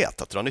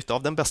möjlighet att dra nytta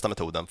av den bästa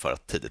metoden för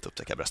att tidigt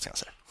upptäcka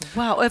bröstcancer.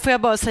 Wow, och får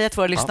jag bara säga till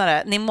våra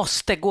lyssnare, ni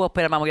måste gå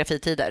på era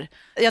mammografitider.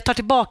 Jag tar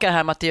tillbaka det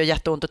här med att det gör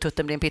jätteont och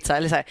tutten blir en pizza.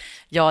 Eller så här,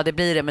 ja, det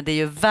blir det, men det är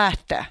ju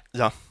värt det.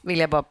 Ja. Vill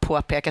jag bara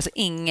påpeka, så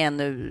ingen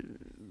nu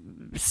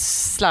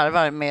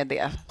slarvar med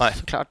det.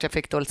 Såklart, jag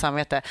fick dåligt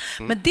samvete.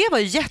 Men det var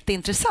ju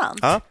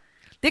jätteintressant.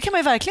 Det kan man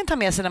ju verkligen ta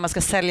med sig när man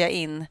ska sälja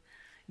in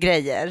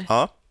grejer.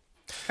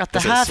 Att det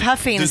här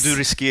finns... Du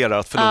riskerar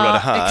att förlora det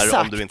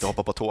här om du inte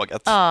hoppar på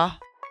tåget.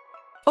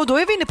 Och då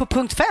är vi inne på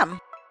punkt 5.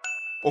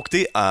 Och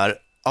det är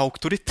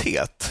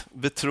auktoritet.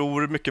 Vi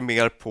tror mycket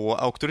mer på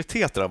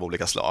auktoriteter av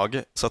olika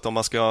slag. Så att om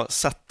man ska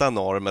sätta en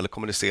norm eller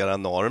kommunicera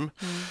en norm.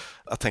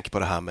 Jag tänker på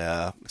det här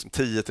med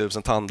 10 000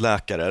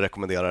 tandläkare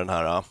rekommenderar den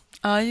här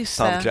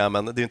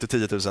tandkrämen. Det är inte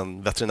 10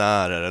 000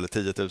 veterinärer eller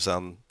 10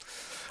 000...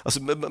 Alltså,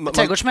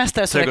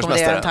 trädgårdsmästare som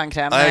rekommenderar en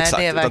tandkräm. Exakt,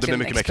 det är det blir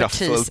mycket mer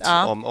kraftfullt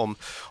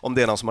om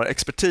det är någon som har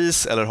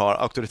expertis eller har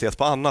auktoritet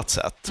på annat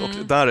sätt. Och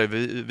där är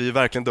vi är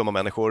verkligen dumma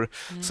människor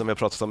som vi har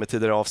pratat om i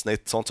tidigare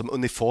avsnitt. Sånt som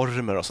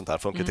uniformer och sånt här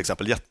funkar till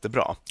exempel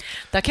jättebra.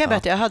 Där kan jag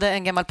berätta, jag hade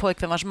en gammal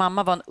pojkvän vars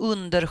mamma var en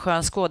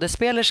underskön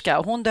skådespelerska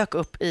och hon dök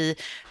upp i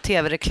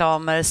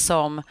tv-reklamer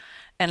som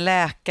en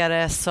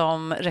läkare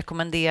som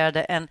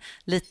rekommenderade en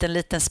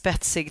liten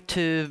spetsig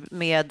tub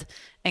med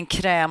en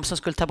kräm som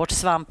skulle ta bort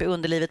svamp i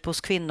underlivet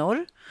hos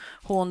kvinnor.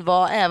 Hon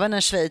var även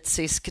en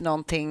schweizisk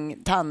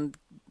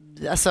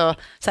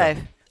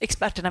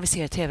experterna vi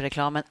ser i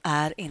tv-reklamen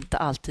är inte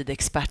alltid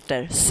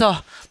experter. Så,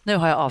 nu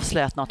har jag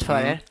avslöjat något för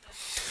er.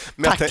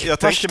 Men jag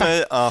tänker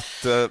mig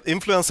att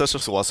influencers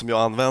och så som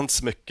jag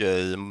används mycket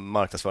i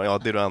marknadsföring,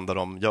 det är det enda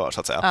de gör så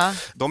att säga.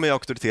 De är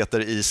auktoriteter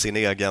i sin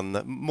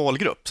egen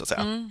målgrupp så att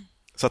säga.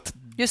 Så att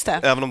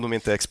även om de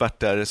inte är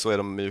experter så är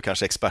de ju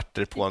kanske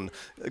experter på en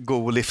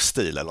god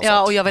livsstil eller något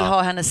sånt. Och jag vill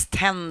ha hennes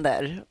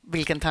tänder.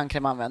 Vilken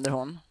tandkräm använder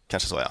hon?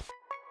 Kanske så, ja.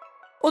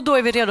 Och då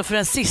är vi redo för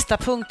den sista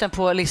punkten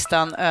på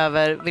listan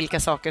över vilka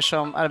saker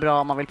som är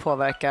bra om man vill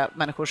påverka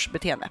människors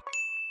beteende.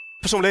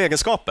 Personliga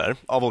egenskaper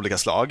av olika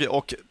slag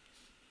och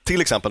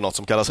till exempel något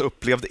som kallas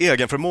upplevd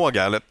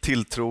egenförmåga eller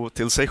tilltro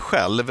till sig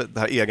själv. Det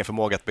här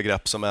egenförmåga är ett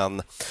begrepp som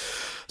en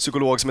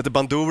psykolog som heter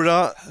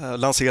Bandura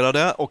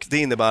lanserade, och det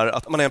innebär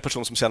att man är en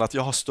person som känner att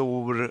jag har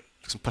stor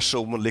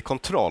personlig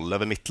kontroll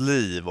över mitt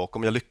liv, och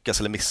om jag lyckas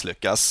eller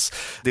misslyckas,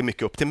 det är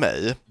mycket upp till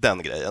mig,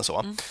 den grejen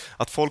så.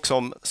 Att folk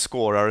som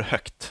skårar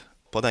högt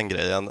på den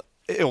grejen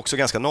är också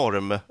ganska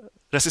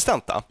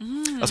normresistenta.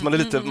 Alltså man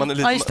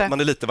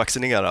är lite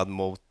vaccinerad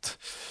mot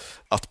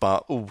att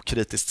bara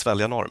okritiskt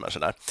svälja normer. Så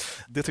där.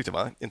 Det tyckte jag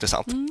var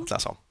intressant att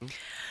läsa om.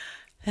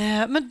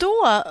 Men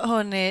då,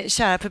 hörni,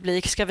 kära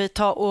publik, ska vi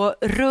ta och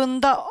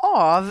runda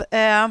av.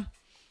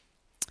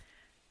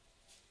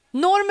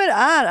 Normer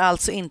är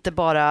alltså inte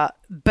bara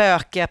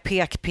bökiga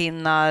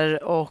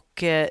pekpinnar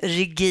och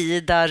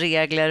rigida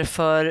regler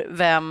för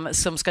vem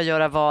som ska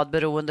göra vad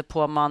beroende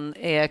på om man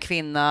är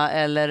kvinna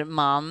eller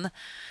man.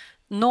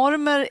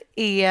 Normer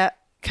är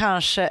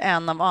kanske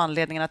en av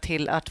anledningarna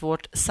till att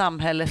vårt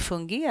samhälle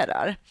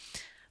fungerar.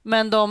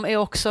 Men de är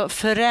också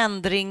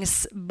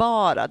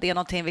förändringsbara. Det är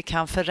någonting vi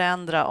kan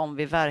förändra om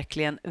vi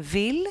verkligen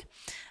vill.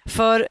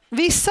 För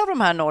vissa av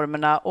de här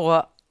normerna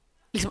och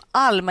liksom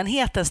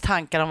allmänhetens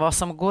tankar om vad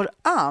som går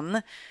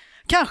an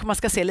kanske man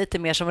ska se lite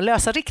mer som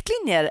lösa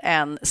riktlinjer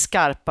än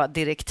skarpa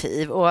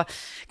direktiv. Och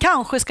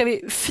kanske ska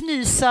vi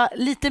fnysa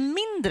lite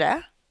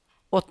mindre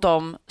åt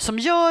de som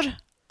gör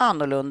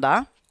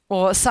annorlunda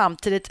och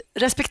samtidigt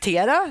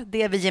respektera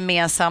det vi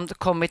gemensamt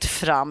kommit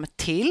fram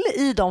till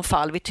i de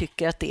fall vi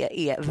tycker att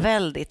det är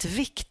väldigt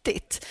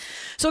viktigt.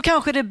 Så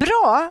kanske det är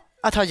bra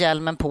att ha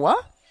hjälmen på,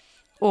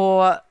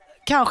 och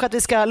kanske att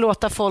vi ska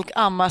låta folk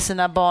amma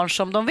sina barn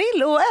som de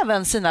vill, och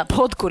även sina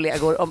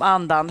poddkollegor om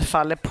andan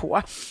faller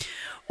på.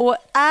 Och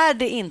är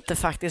det inte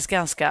faktiskt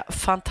ganska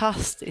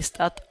fantastiskt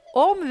att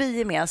om vi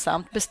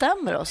gemensamt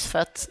bestämmer oss för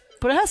att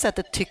på det här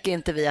sättet tycker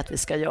inte vi att vi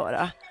ska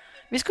göra,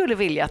 vi skulle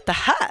vilja att det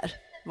här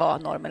var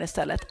normen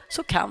istället,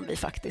 så kan vi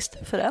faktiskt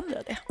förändra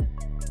det.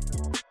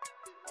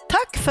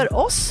 Tack för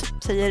oss,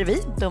 säger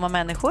vi, dumma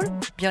människor.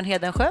 Björn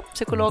Hedensjö,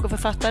 psykolog och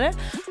författare.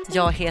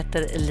 Jag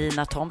heter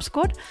Lina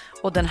Thomsgård,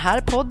 och den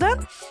här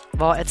podden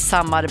var ett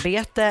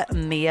samarbete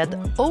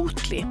med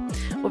Oatly.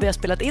 Och vi har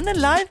spelat in den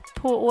live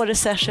på Åre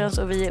Sessions,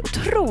 och vi är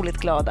otroligt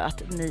glada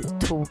att ni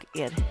tog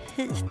er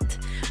hit.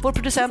 Vår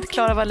producent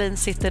Clara Wallin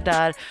sitter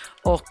där,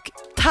 och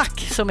tack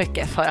så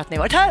mycket för att ni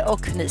varit här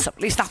och ni som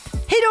lyssnat.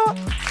 Hej då!